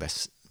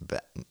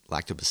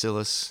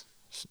lactobacillus,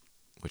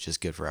 which is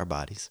good for our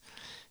bodies,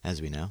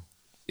 as we know.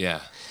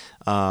 Yeah.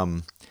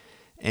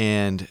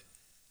 And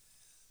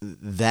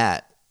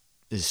that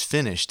is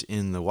finished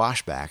in the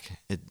washback.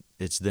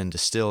 It's then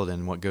distilled,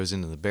 and what goes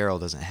into the barrel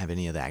doesn't have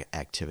any of that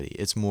activity.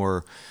 It's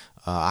more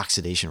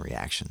oxidation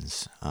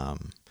reactions.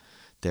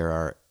 There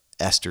are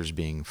esters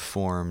being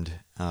formed,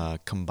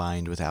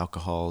 combined with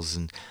alcohols,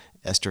 and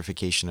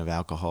esterification of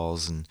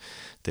alcohols, and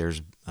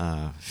there's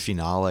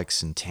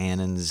phenolics and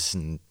tannins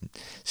and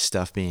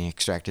stuff being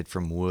extracted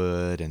from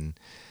wood, and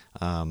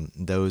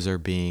those are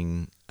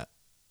being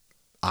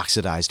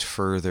oxidized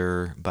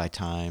further by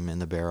time in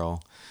the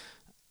barrel.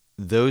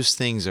 Those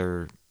things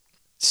are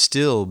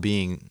still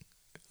being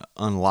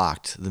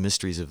unlocked. The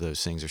mysteries of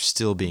those things are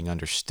still being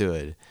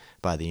understood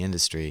by the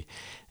industry.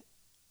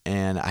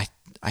 And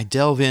I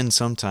delve in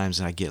sometimes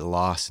and I get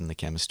lost in the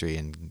chemistry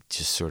and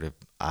just sort of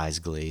eyes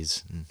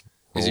glaze. And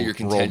Is it your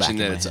roll back contention in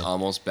that my it's head.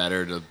 almost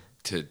better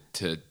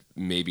to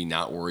maybe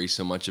not worry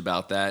so much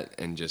about that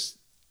and just...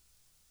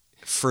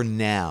 For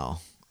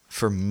now,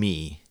 for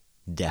me,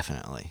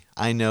 definitely.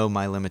 I know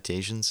my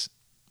limitations.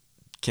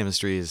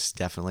 Chemistry is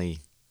definitely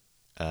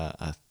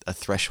a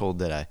threshold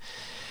that I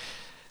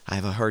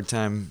have a hard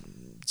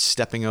time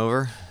stepping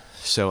over.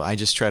 So I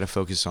just try to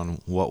focus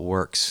on what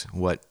works,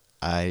 what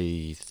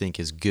I think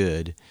is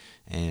good,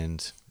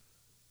 and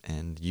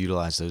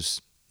utilize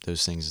those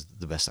things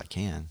the best I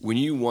can. When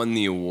you won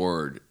the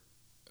award,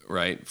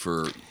 right,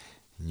 for...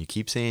 And you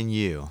keep saying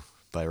you,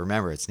 but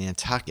remember, it's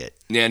Nantucket.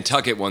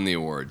 Nantucket won the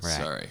award.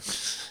 Right.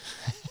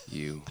 Sorry.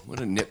 You.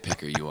 What a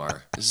nitpicker you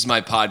are. This is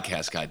my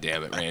podcast,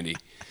 goddammit, Randy.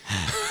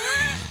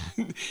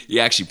 He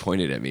actually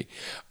pointed at me.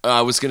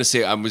 I was going to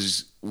say,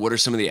 what are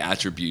some of the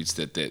attributes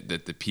that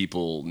the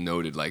people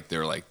noted? Like,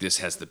 they're like, this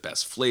has the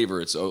best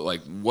flavor. It's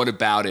like, what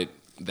about it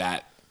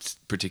that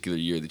particular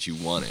year that you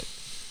won it?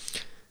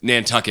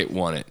 Nantucket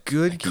won it.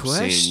 Good I keep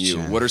saying you.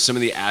 question. What are some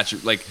of the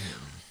attributes? Like,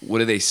 what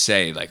do they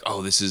say? Like,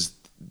 oh, this is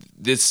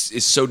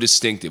so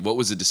distinctive. What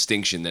was the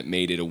distinction that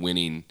made it a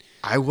winning?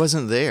 I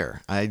wasn't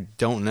there. I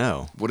don't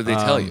know. What did they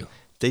tell you?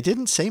 They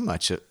didn't say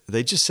much.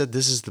 They just said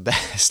this is the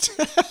best.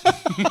 Well,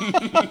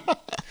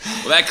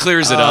 that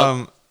clears it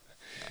up.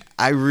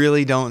 I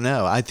really don't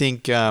know. I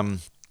think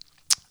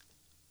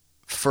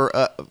for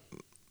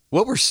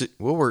what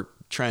we're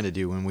trying to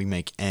do when we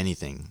make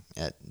anything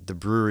at the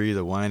brewery,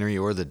 the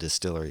winery, or the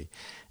distillery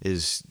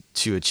is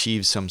to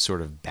achieve some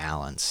sort of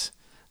balance.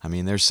 I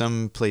mean, there's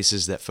some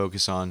places that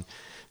focus on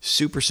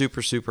super,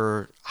 super,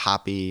 super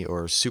hoppy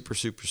or super,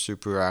 super,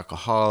 super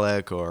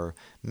alcoholic or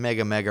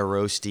mega, mega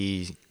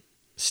roasty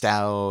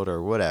stout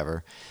or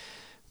whatever.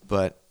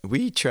 But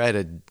we try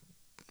to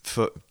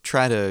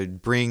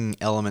bring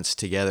elements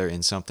together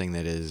in something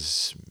that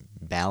is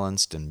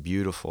balanced and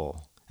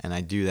beautiful. And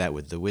I do that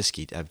with the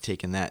whiskey. I've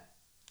taken that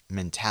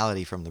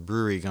mentality from the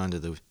brewery, gone to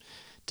the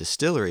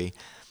distillery,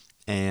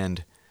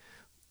 and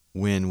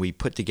when we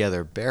put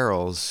together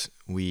barrels,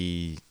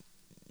 we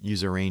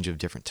use a range of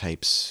different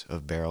types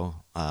of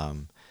barrel,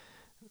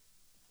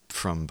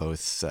 from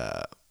both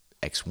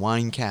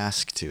ex-wine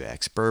cask to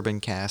ex-bourbon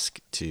cask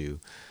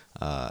to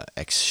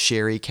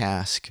ex-sherry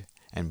cask,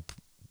 and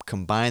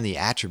combine the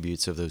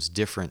attributes of those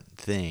different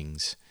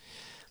things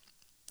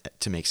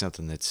to make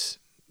something that's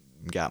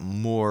got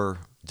more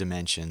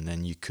dimension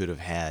than you could have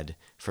had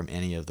from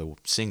any of the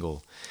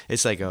single.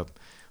 It's like a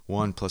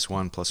 1 +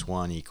 1 +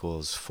 1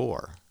 =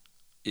 4.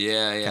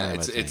 Yeah.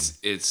 kind of a It's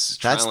That's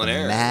trial the and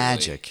error.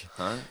 magic.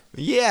 Really. Huh?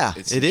 Yeah,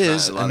 It's it a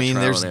is. lot I of mean,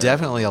 trial there's and error.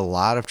 definitely a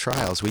lot of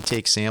trials. We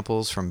take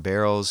samples from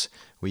barrels,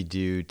 we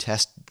do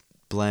test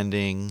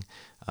blending,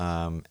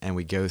 and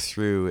we go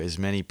through as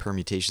many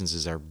permutations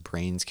as our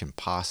brains can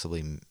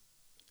possibly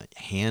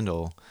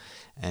handle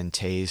and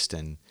taste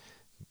and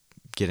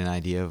get an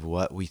idea of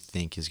what we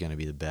think is going to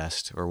be the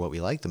best or what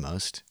we like the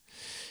most.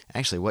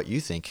 Actually, what you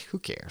think, who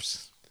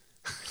cares?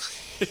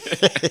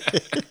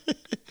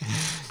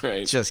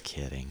 Right. Just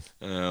kidding.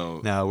 Oh.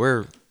 No,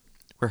 we're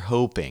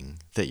hoping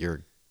that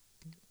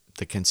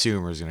the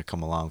consumer is going to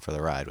come along for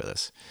the ride with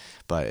us,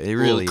 but it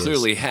really Well, it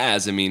clearly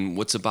has. I mean,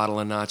 what's a bottle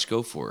of Notch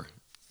go for?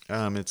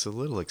 it's a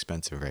little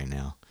expensive right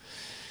now.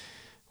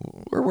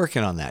 We're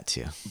working on that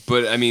too.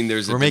 But I mean,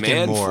 there's a We're making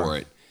demand more. for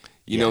it.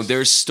 You know, Yes.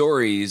 there's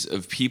stories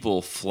of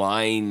people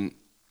flying.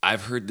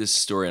 I've heard this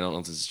story. I don't know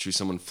if this is true.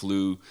 Someone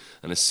flew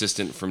an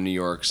assistant from New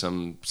York.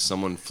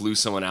 Someone flew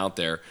someone out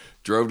there,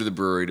 drove to the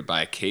brewery to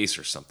buy a case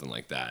or something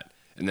like that,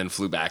 and then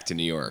flew back to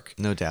New York.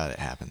 No doubt it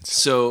happens.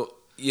 So,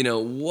 you know,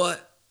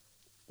 what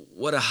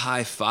a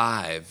high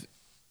five.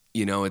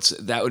 You know,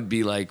 that would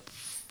be like,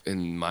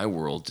 in my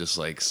world, just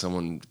like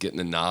someone getting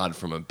a nod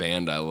from a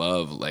band I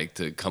love, like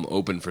to come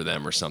open for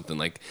them or something.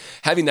 Like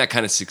having that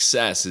kind of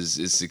success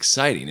is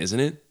exciting, isn't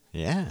it?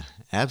 Yeah,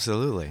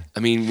 absolutely. I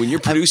mean, when you're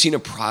producing a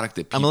product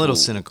that people... I'm a little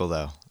cynical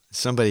though.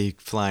 Somebody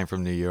flying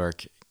from New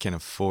York can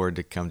afford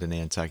to come to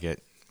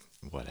Nantucket,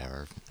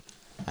 whatever.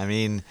 I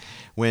mean,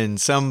 when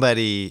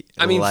somebody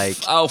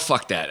oh,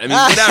 fuck that. I mean,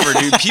 whatever,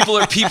 dude. People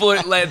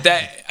are like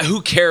that.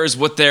 Who cares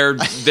what their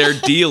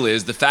deal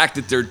is? The fact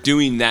that they're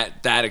doing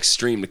that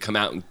extreme to come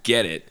out and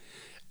get it,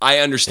 I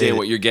understand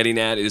what you're getting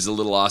at. It is a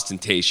little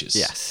ostentatious.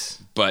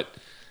 Yes. But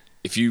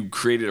if you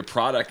created a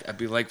product, I'd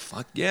be like,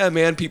 fuck yeah,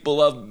 man. People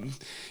love,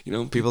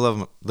 People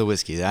love the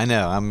whiskey. I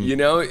know.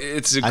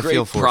 It's a I great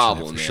feel fortunate,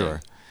 problem, for man.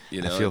 sure.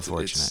 I feel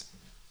fortunate.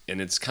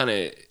 And it's kind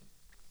of,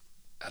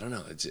 I don't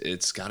know.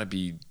 It's got to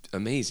be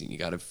amazing. You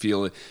got to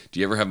feel it. Do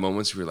you ever have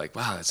moments where you're like,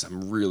 wow,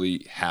 I'm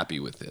really happy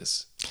with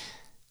this?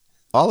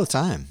 All the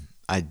time.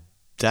 I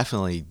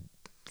definitely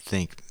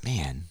think,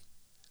 man,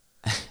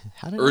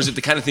 or is it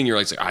the kind of thing you're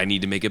like, I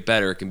need to make it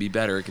better. It can be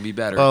better. It can be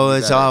better. Oh,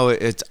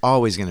 it's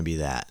always going to be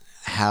that.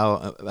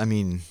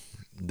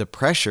 The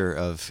pressure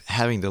of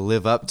having to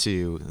live up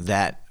to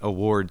that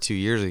award 2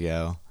 years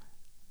ago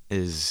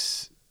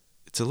it's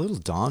a little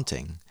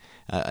daunting.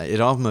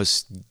 It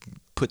almost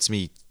puts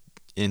me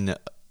into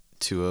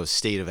a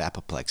state of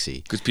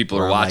apoplexy. Because people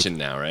are watching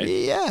now, right?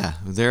 Yeah,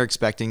 they're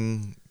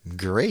expecting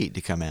great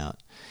to come out.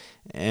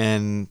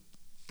 And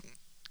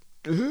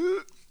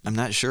I'm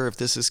not sure if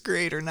this is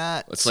great or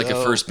not. It's like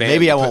a first band.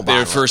 Maybe I won't buy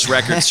their first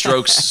record.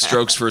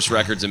 Strokes' first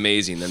record's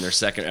amazing. Then their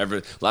second,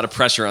 a lot of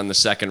pressure on the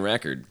second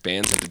record.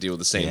 Bands have to deal with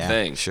the same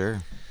thing.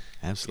 Sure,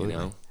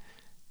 absolutely.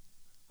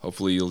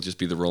 Hopefully you'll just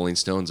be the Rolling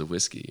Stones of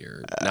whiskey,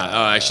 or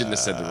I shouldn't have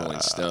said the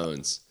Rolling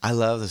Stones. I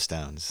love the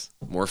Stones.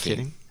 Morphine.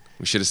 Kidding?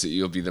 We should have said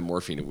you'll be the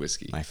Morphine of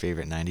whiskey. My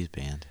favorite '90s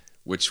band.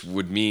 Which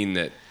would mean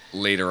that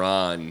later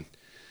on,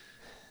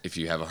 if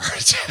you have a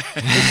heart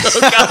attack,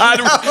 oh God,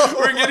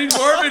 we're getting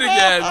morbid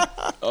again.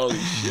 Holy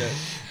shit!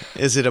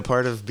 Is it a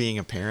part of being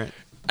a parent?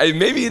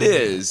 Maybe it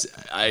is.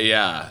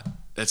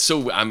 That's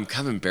so. I'm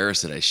kind of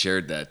embarrassed that I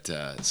shared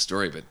that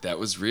story, but that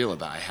was real.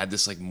 I had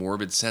this like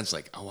morbid sense,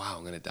 like, oh wow,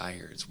 I'm gonna die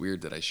here. It's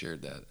weird that I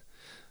shared that.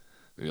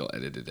 Maybe I'll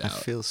edit it out. I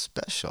feel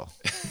special.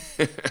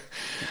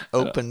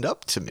 Opened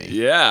up to me.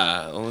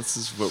 Yeah. Well, this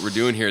is what we're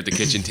doing here at the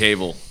kitchen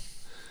table.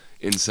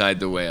 Inside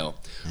the Whale.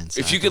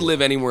 If you could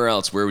live anywhere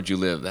else, where would you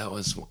live? That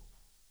was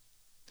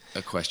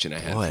a question I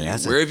had for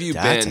you. Where have you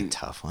been? That's a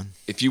tough one.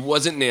 If you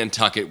wasn't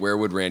Nantucket, where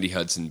would Randy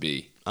Hudson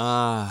be?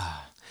 Well,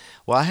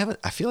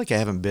 I feel like I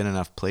haven't been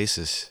enough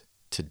places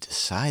to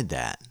decide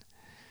that.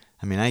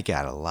 I mean, I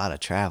got a lot of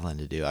traveling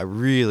to do. I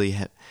really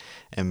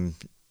am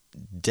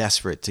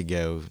desperate to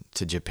go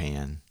to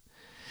Japan.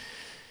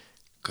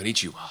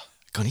 Konnichiwa.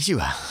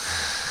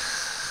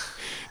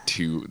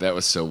 That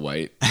was so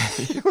white.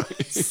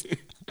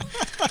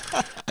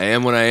 I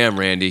am what I am,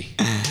 Randy.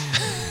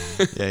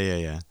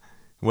 Yeah.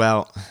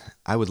 Well,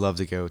 I would love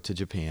to go to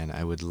Japan.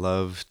 I would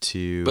love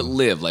to. But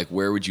live, like,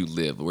 where would you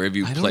live? Where have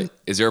you played?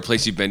 Is there a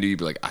place you've been to? You'd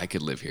be like, I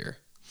could live here.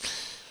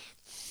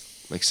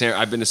 Like,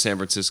 I've been to San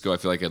Francisco. I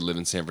feel like I'd live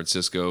in San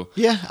Francisco.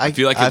 Yeah, I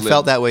feel like I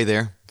felt that way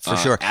there for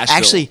sure. Asheville.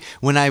 Actually,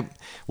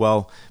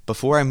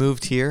 before I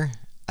moved here,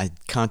 I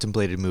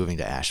contemplated moving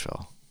to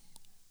Asheville.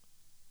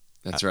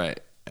 That's right.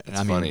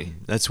 That's funny.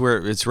 That's where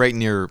it's right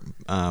near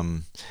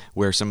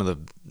where some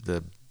of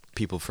the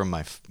people from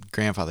my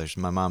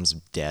my mom's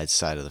dad's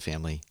side of the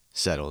family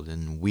settled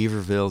in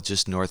Weaverville,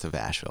 just north of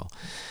Asheville.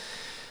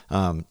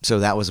 So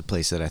that was a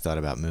place that I thought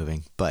about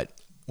moving. But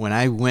when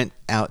I went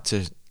out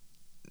to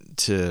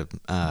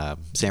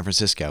San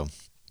Francisco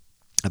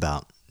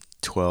about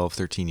 12,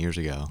 13 years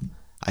ago,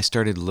 I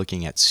started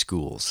looking at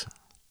schools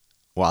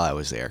while I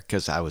was there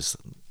because I was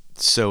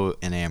so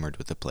enamored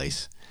with the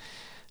place.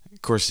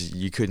 Of course,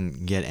 you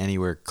couldn't get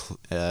anywhere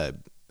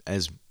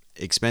as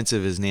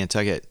expensive as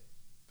Nantucket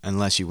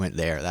unless you went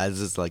there. That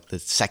is like the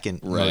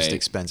second most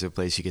expensive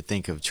place you could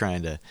think of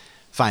trying to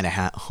find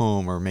a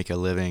home or make a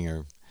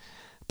living.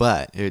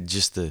 But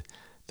just the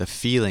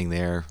feeling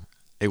there,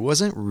 it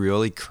wasn't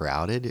really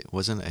crowded. It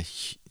wasn't a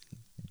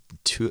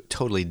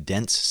totally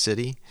dense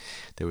city.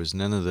 There was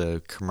none of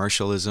the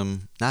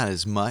commercialism, not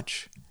as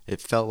much. It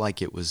felt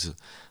like it was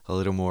a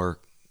little more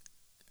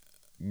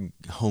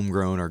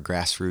homegrown or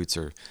grassroots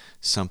or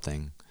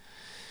something,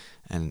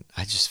 and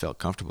I just felt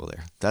comfortable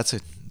there. I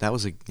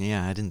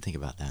didn't think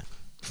about that.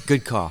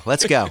 Good call.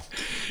 Let's go.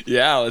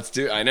 Yeah, let's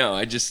do it. I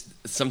know.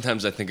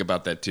 Sometimes I think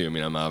about that too. I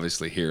mean, I'm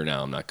obviously here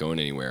now. I'm not going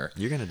anywhere.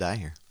 You're gonna die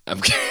here.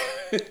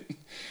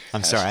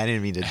 I'm sorry. I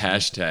didn't mean to.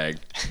 Hashtag.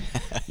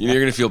 You're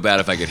gonna feel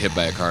bad if I get hit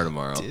by a car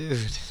tomorrow, dude.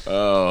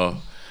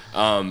 Oh,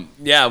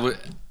 yeah.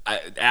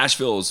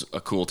 Asheville is a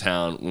cool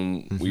town.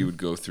 When we would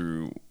go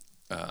through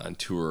on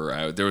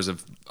tour, there was an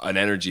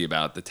energy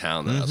about the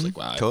town that I was like,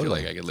 wow, totally. I feel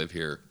like I could live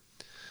here.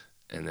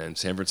 And then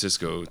San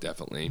Francisco,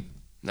 definitely.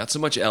 Not so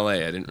much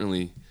L.A. I didn't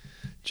really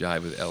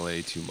jive with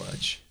L.A. too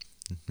much.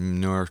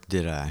 Nor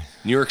did I.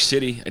 New York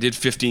City. I did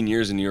 15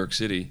 years in New York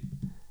City.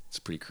 It's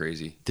pretty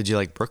crazy. Did you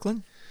like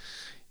Brooklyn?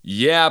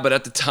 Yeah, but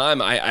at the time,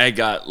 I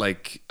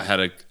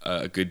had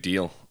a good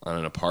deal on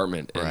an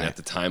apartment, and at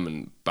the time,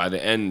 and by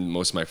the end,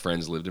 most of my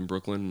friends lived in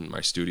Brooklyn.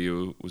 Our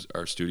studio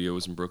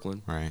was in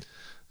Brooklyn. Right.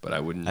 But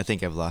I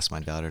think I've lost my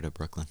daughter to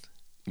Brooklyn.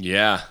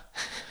 Yeah.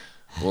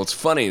 Well, it's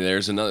funny.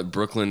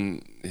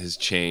 Brooklyn has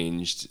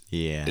changed.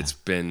 Yeah. It's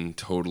been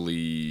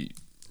totally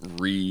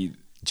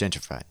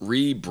gentrified.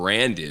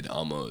 Rebranded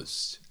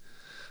almost,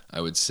 I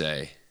would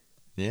say.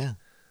 Yeah.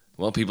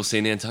 Well, people say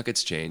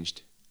Nantucket's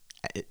changed.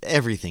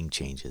 Everything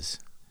changes.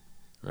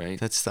 Right?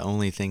 That's the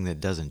only thing that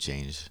doesn't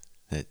change.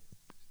 That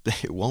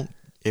it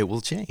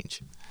will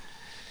change.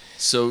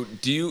 So,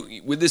 do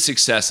you, with the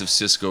success of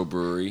Cisco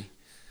Brewery,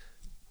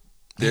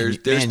 there's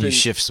Man, been, you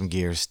shift some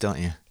gears, don't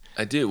you?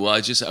 I do. Well,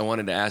 I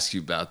wanted to ask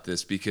you about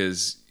this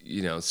because,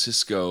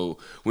 Cisco,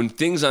 when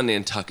things on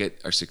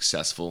Nantucket are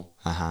successful,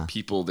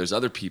 there's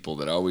other people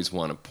that always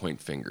want to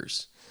point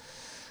fingers.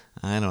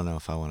 I don't know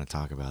if I want to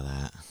talk about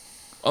that.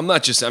 I'm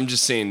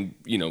just saying,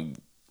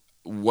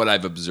 what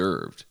I've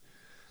observed.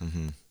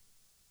 Mm-hmm.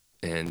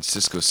 And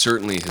Cisco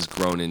certainly has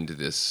grown into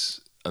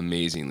this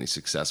amazingly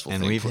successful and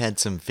thing. We've had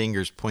some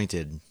fingers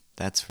pointed,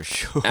 that's for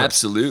sure.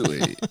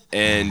 Absolutely.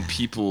 And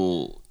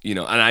people, and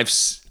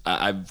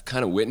I've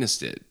kind of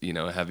witnessed it,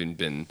 having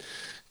been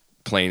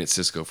playing at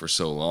Cisco for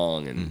so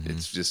long. And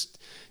it's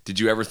just, did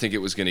you ever think it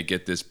was going to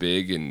get this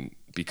big and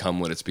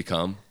become what it's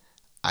become?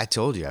 I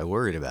told you, I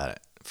worried about it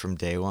from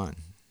day one,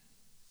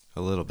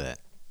 a little bit,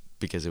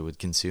 because it would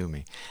consume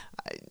me.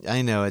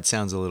 I know it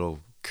sounds a little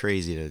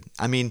crazy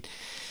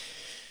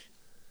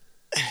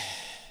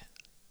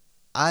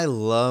I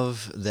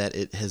love that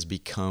it has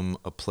become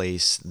a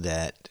place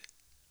that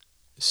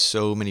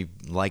so many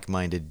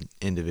like-minded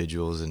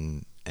individuals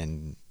and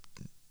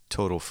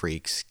total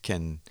freaks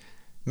can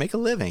make a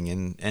living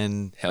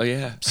and hell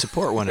yeah,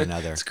 support one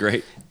another. It's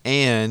great.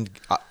 And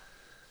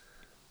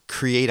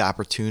create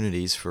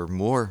opportunities for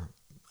more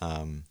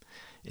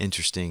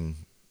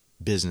interesting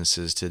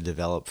businesses to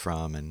develop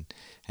from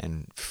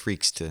and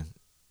freaks to,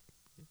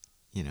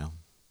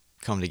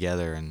 come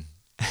together and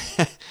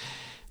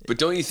But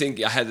don't you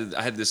think I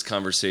had this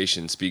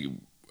conversation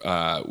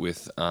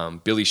with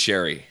Billy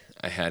Sherry?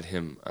 I had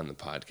him on the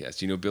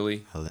podcast. You know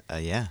Billy?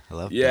 Yeah, I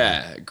love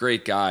Billy.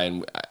 Great guy.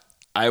 And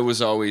I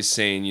was always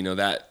saying,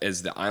 that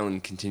as the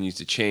island continues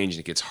to change and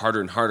it gets harder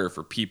and harder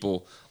for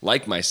people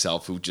like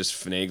myself who just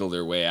finagle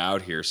their way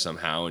out here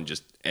somehow and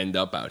just end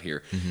up out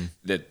here,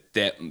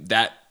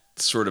 that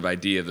sort of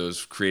idea,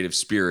 those creative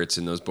spirits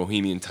and those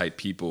bohemian type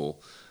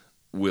people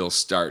will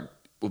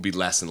be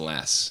less and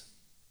less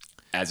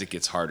as it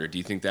gets harder. Do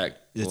you think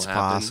that it's will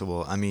happen?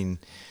 possible?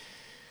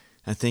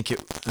 I think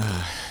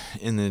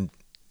in the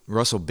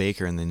Russell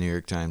Baker in the New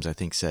York Times, I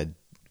think said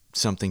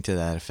something to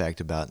that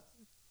effect about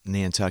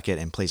Nantucket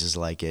and places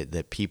like it,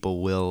 that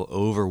people will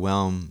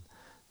overwhelm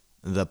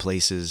the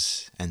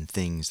places and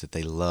things that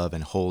they love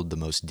and hold the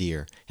most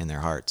dear in their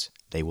hearts.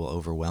 They will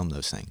overwhelm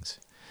those things.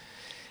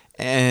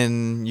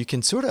 And you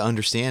can sort of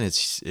understand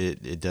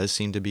it does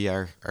seem to be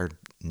our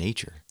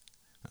nature.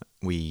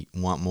 We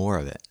want more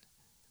of it.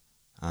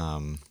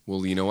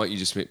 Well, you know what? You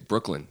just made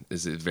Brooklyn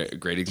is a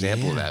great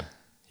example of that.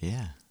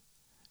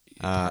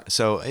 Yeah.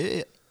 So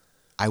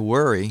I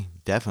worry,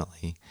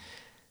 definitely.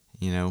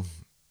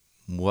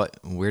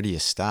 Where do you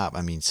stop?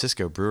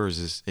 Cisco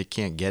Brewers it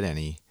can't get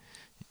any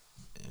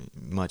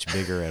much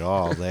bigger at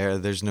all.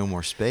 There's no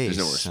more space. There's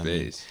no more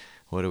space.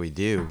 What do we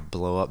do?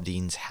 Blow up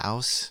Dean's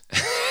house?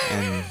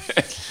 And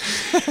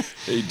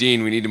hey,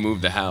 Dean, we need to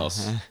move the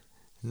house.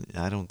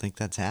 I don't think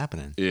that's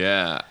happening.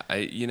 Yeah,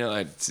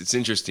 it's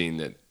interesting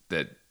that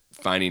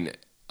finding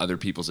other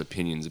people's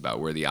opinions about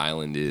where the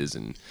island is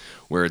and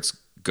where it's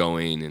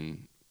going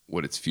and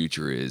what its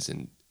future is.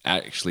 And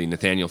actually,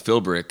 Nathaniel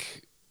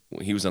Philbrick,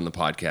 he was on the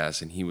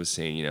podcast and he was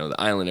saying,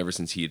 the island, ever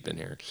since he had been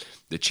here,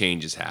 the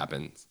change has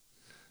happened.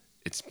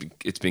 It's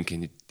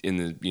been in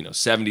the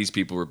 70s,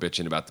 people were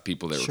bitching about the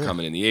people that were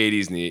coming in the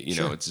 80s, and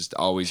it's just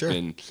always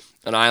been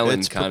an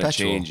island kind of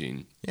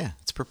changing. Yeah,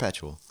 it's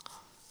perpetual.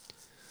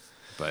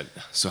 But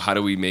so how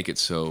do we make it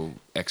so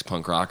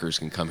ex-punk rockers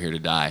can come here to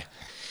die?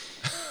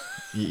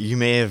 You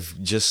may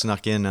have just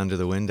snuck in under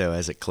the window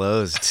as it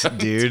closed,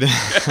 dude.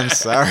 I'm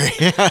sorry.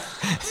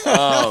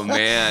 Oh,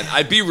 man.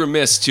 I'd be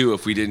remiss, too,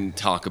 if we didn't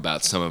talk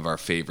about some of our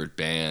favorite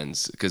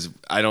bands, because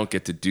I don't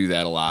get to do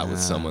that a lot with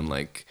someone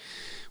like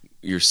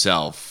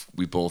yourself.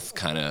 We both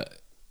kind of...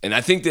 And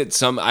I think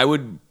that I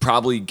would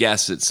probably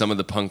guess that some of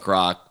the punk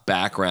rock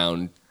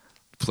background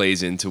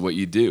plays into what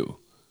you do.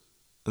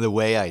 The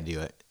way I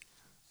do it.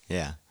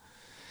 Yeah.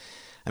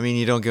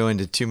 You don't go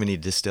into too many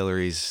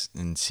distilleries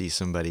and see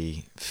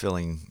somebody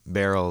filling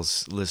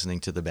barrels listening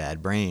to the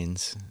Bad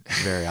Brains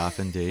very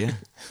often, do you?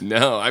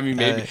 No,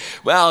 maybe.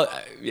 Well,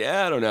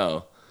 yeah, I don't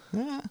know.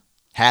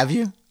 Have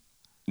you?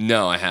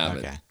 No, I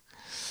haven't. Okay.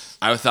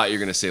 I thought you were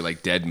going to say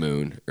like Dead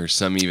Moon or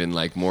some even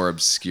like more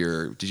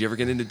obscure. Did you ever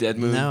get into Dead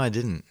Moon? No, I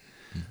didn't.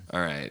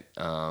 All right.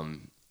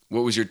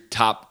 What was your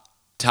top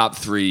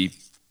 3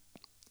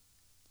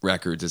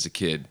 records as a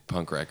kid,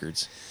 punk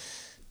records?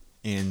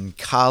 In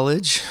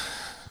college,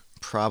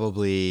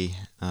 probably,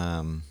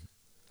 I'm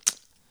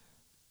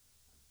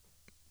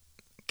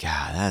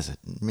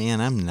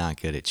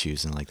not good at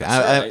choosing like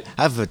that. Right.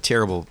 I have a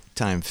terrible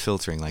time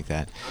filtering like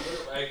that.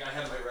 I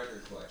have my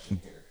record collection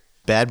here.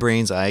 Bad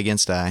Brains, Eye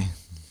Against Eye.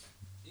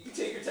 You can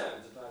take your time.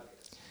 It's a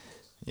podcast.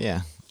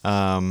 Yeah.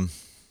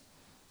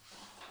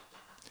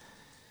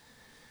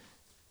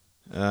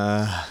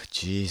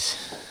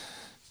 Jeez.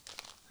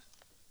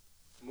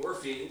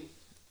 Morphine.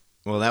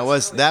 Well, that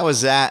was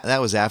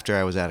after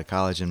I was out of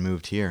college and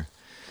moved here.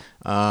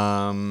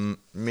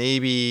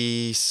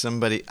 Maybe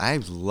somebody. I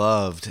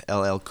loved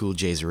LL Cool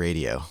J's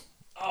Radio.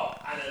 Oh,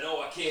 I don't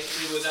know. I can't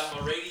live without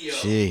my radio.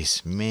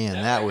 Jeez, man,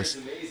 that was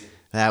amazing.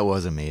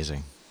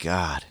 amazing.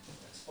 God.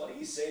 It's funny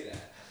you say that.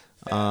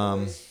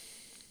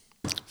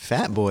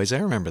 Fat Boys. I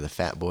remember the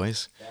Fat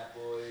Boys. Fat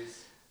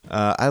Boys.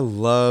 I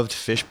loved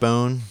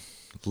Fishbone.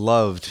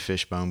 Loved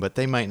Fishbone, but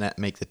they might not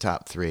make the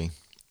top 3.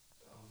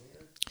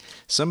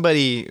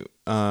 Somebody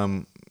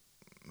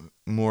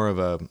more of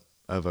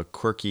a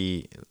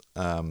quirky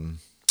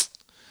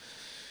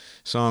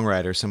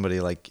songwriter, somebody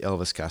like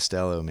Elvis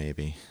Costello,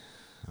 maybe,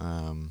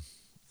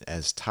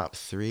 as top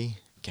 3.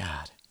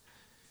 God.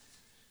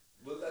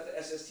 What about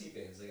the SST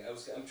bands? Like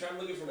I'm trying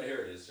to look for my. Here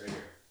it is, right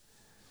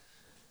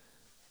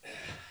here.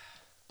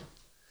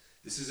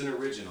 This is an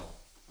original.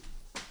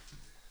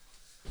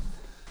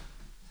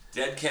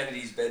 Dead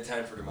Kennedys,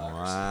 Bedtime for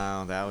Democracy.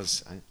 Wow, that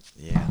was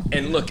yeah.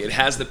 And look, it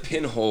has the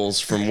pinholes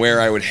from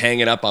where I would hang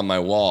it up on my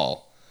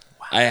wall.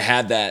 Wow. I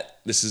had that.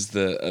 This is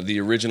the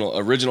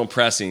original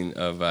pressing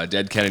of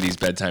Dead Kennedys,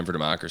 Bedtime for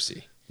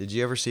Democracy. Did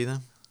you ever see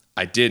them?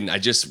 I didn't. I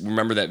just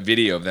remember that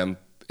video of them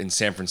in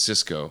San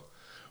Francisco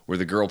where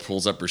the girl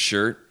pulls up her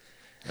shirt.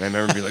 And I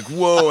remember being like,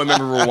 whoa, I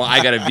remember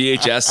I got a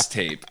VHS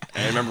tape.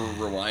 And I remember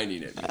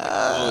rewinding it. Like,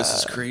 oh, this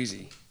is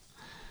crazy.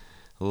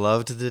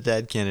 Loved the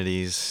Dead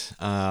Kennedys.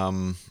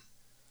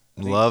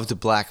 Loved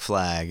Black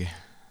Flag.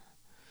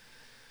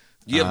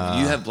 You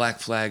have Black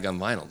Flag on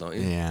vinyl, don't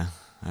you? Yeah,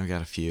 I've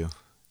got a few.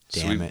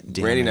 Damn it.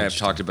 Randy and I have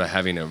talked about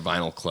having a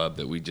vinyl club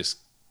that we just...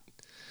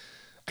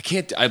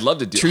 I'd love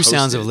to do. True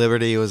Sounds of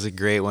Liberty was a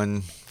great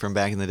one from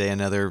back in the day.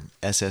 Another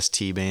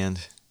SST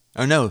band.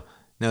 Oh, no,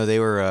 they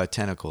were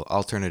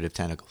Alternative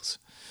Tentacles.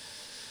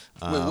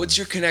 Wait, what's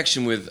your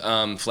connection with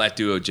Flat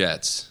Duo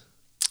Jets?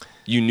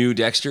 You knew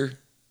Dexter?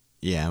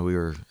 Yeah, we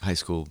were high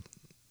school.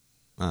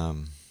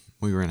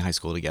 We were in high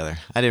school together.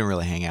 I didn't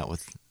really hang out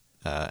with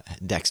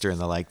Dexter and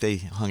the like. They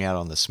hung out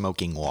on the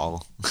smoking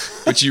wall.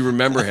 But you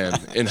remember him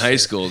in high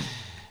school.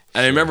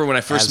 And I remember when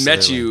I first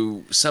met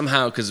you,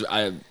 somehow, because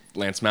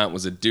Lance Mount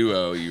was a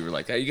duo, you were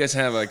like, oh, you guys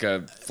have like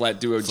a Flat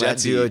Duo Jets. Flat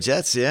Duo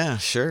Jets, yeah,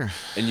 sure.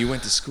 And you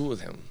went to school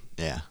with him.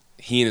 Yeah.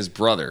 He and his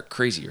brother.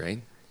 Crazy,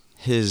 right?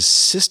 His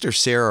sister,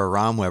 Sarah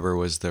Romweber,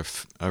 was the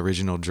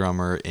original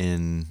drummer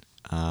in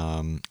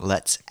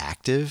Let's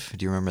Active.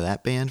 Do you remember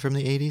that band from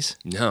the 80s?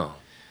 No.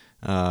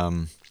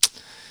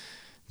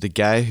 The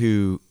guy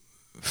who...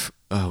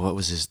 what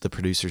was the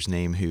producer's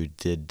name who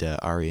did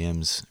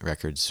REM's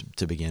records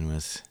to begin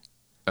with?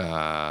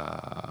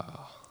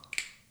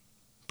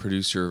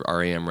 Producer of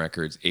REM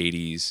Records,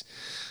 80s,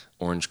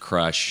 Orange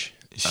Crush,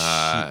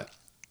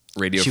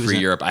 Radio Free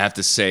Europe. I have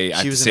to say...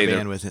 She was in a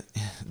band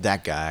with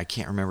that guy. I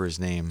can't remember his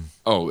name.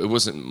 Oh, it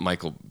wasn't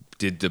Michael...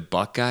 Did the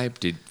Buck guy,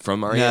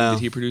 from REM,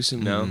 did he produce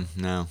him? No?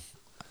 No.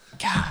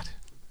 God.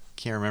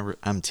 Can't remember.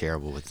 I'm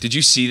terrible with... Did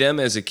you see them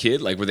as a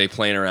kid? Like, were they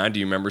playing around? Do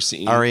you remember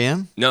seeing...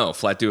 REM? No,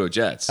 Flat Duo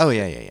Jets. Oh,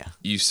 yeah.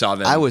 You saw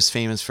them? I was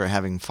famous for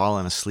having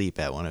fallen asleep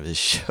at one of his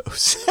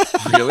shows.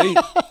 Really?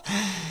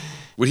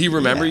 Would he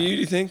remember you,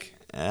 do you think?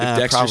 If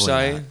Dexter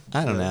saw you?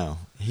 I don't know.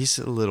 He's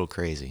a little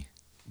crazy.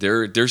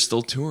 They're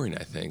still touring,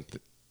 I think.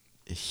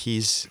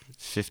 He's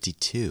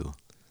 52.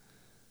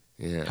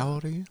 Yeah. How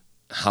old are you?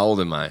 How old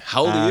am I?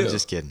 How old are you? I'm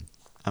just kidding.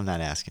 I'm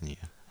not asking you.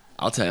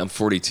 I'll tell you, I'm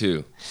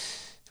 42.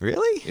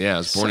 Really? Yeah, I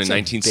was born in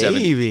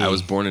 1970. I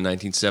was born in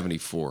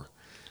 1974.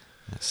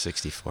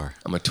 64.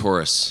 I'm a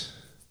Taurus.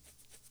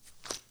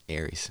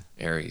 Aries.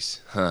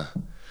 Huh.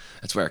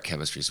 That's why our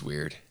chemistry's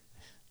weird.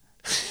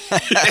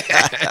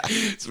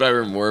 It's why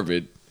we're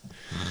morbid.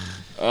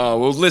 Oh,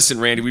 well, listen,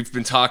 Randy, we've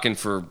been talking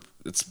for,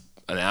 it's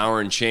an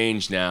hour and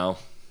change now.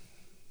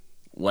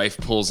 Wife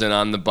pulls in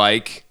on the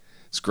bike.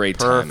 It's great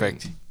timing.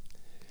 Perfect.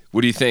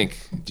 What do you think?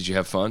 Did you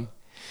have fun?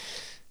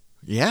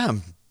 Yeah,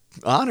 I'm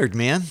honored,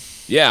 man.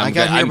 Yeah. I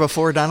got here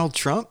before Donald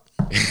Trump.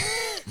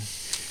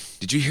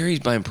 Did you hear he's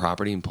buying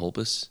property in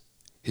Pulpus?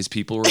 His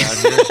people were out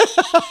here.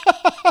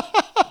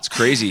 It's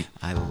crazy.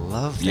 I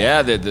love that.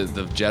 Yeah,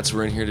 the Jets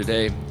were in here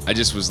today. I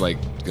just was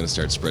like going to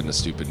start spreading a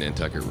stupid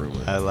Nantucket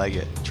rumor. I like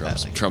it.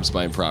 Trump's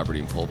buying property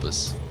in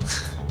Pulpus.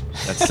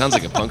 That sounds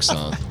like a punk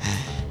song.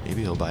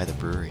 Maybe he'll buy the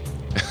brewery.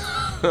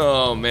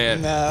 Oh,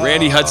 man. No.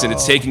 Randy Hudson,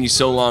 it's taken you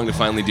so long to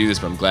finally do this,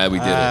 but I'm glad we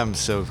did it. I'm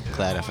so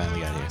glad I finally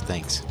got here.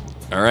 Thanks.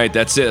 All right,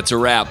 that's it. That's a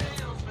wrap.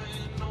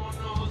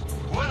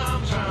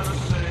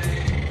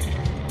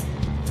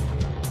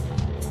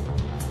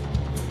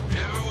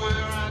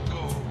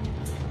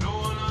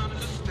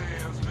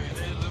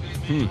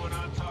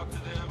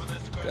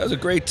 That was a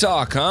great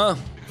talk, huh?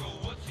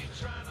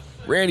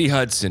 Randy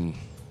Hudson.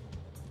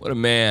 What a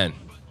man.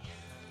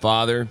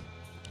 Father,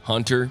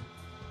 hunter,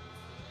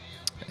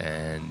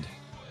 and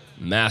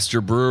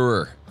master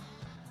brewer.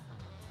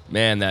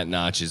 Man, that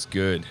notch is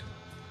good.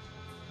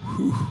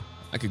 Whew.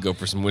 I could go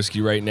for some whiskey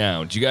right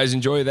now. Did you guys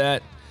enjoy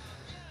that?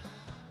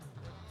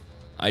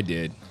 I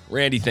did.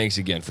 Randy, thanks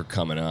again for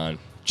coming on.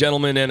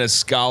 Gentleman and a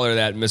scholar,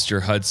 that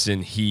Mr.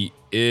 Hudson, he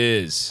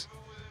is.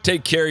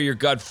 Take care of your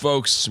gut,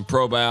 folks. Some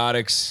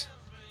probiotics.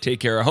 Take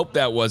care. I hope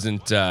that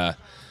wasn't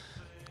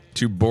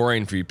too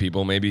boring for you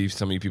people. Maybe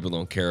some of you people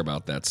don't care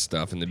about that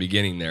stuff. In the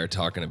beginning there,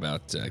 talking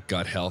about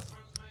gut health.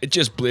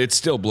 It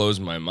still blows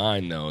my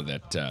mind, though,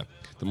 that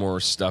the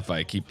more stuff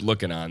I keep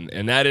looking on.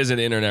 And that is an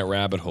internet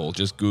rabbit hole.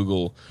 Just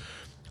Google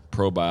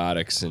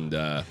probiotics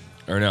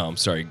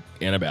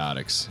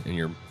antibiotics in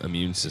your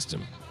immune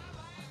system.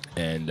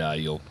 And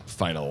you'll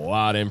find a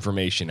lot of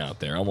information out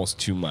there, almost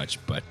too much,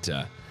 but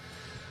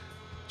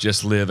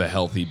just live a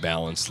healthy,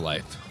 balanced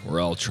life. We're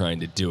all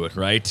trying to do it,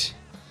 right?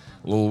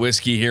 A little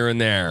whiskey here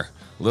and there,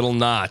 a little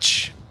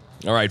notch.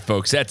 All right,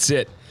 folks, that's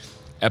it.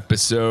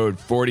 Episode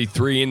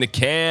 43 in the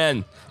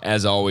can.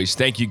 As always,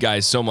 thank you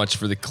guys so much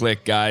for the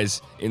click,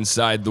 guys.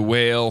 Inside the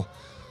Whale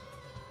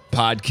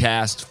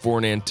podcast for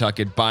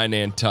Nantucket, by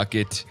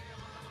Nantucket.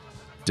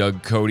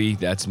 Doug Cody,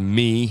 that's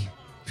me.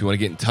 If you want to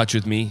get in touch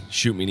with me,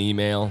 shoot me an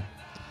email.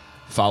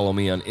 Follow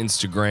me on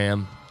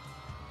Instagram.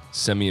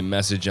 Send me a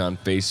message on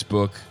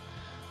Facebook.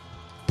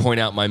 Point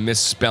out my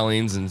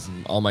misspellings and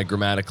all my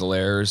grammatical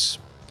errors,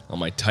 all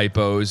my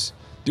typos.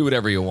 Do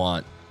whatever you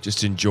want.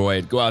 Just enjoy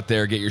it. Go out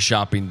there, get your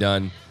shopping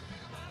done.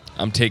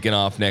 I'm taking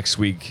off next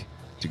week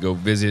to go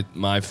visit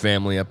my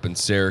family up in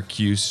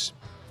Syracuse.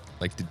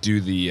 Like to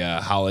do the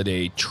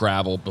holiday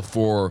travel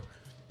before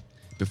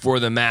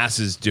the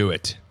masses do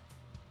it.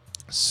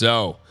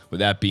 So, with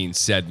that being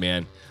said,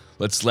 man,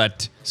 let's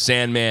let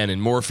Sandman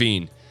and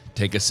Morphine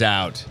take us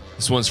out.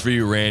 This one's for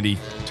you, Randy.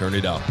 Turn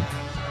it up.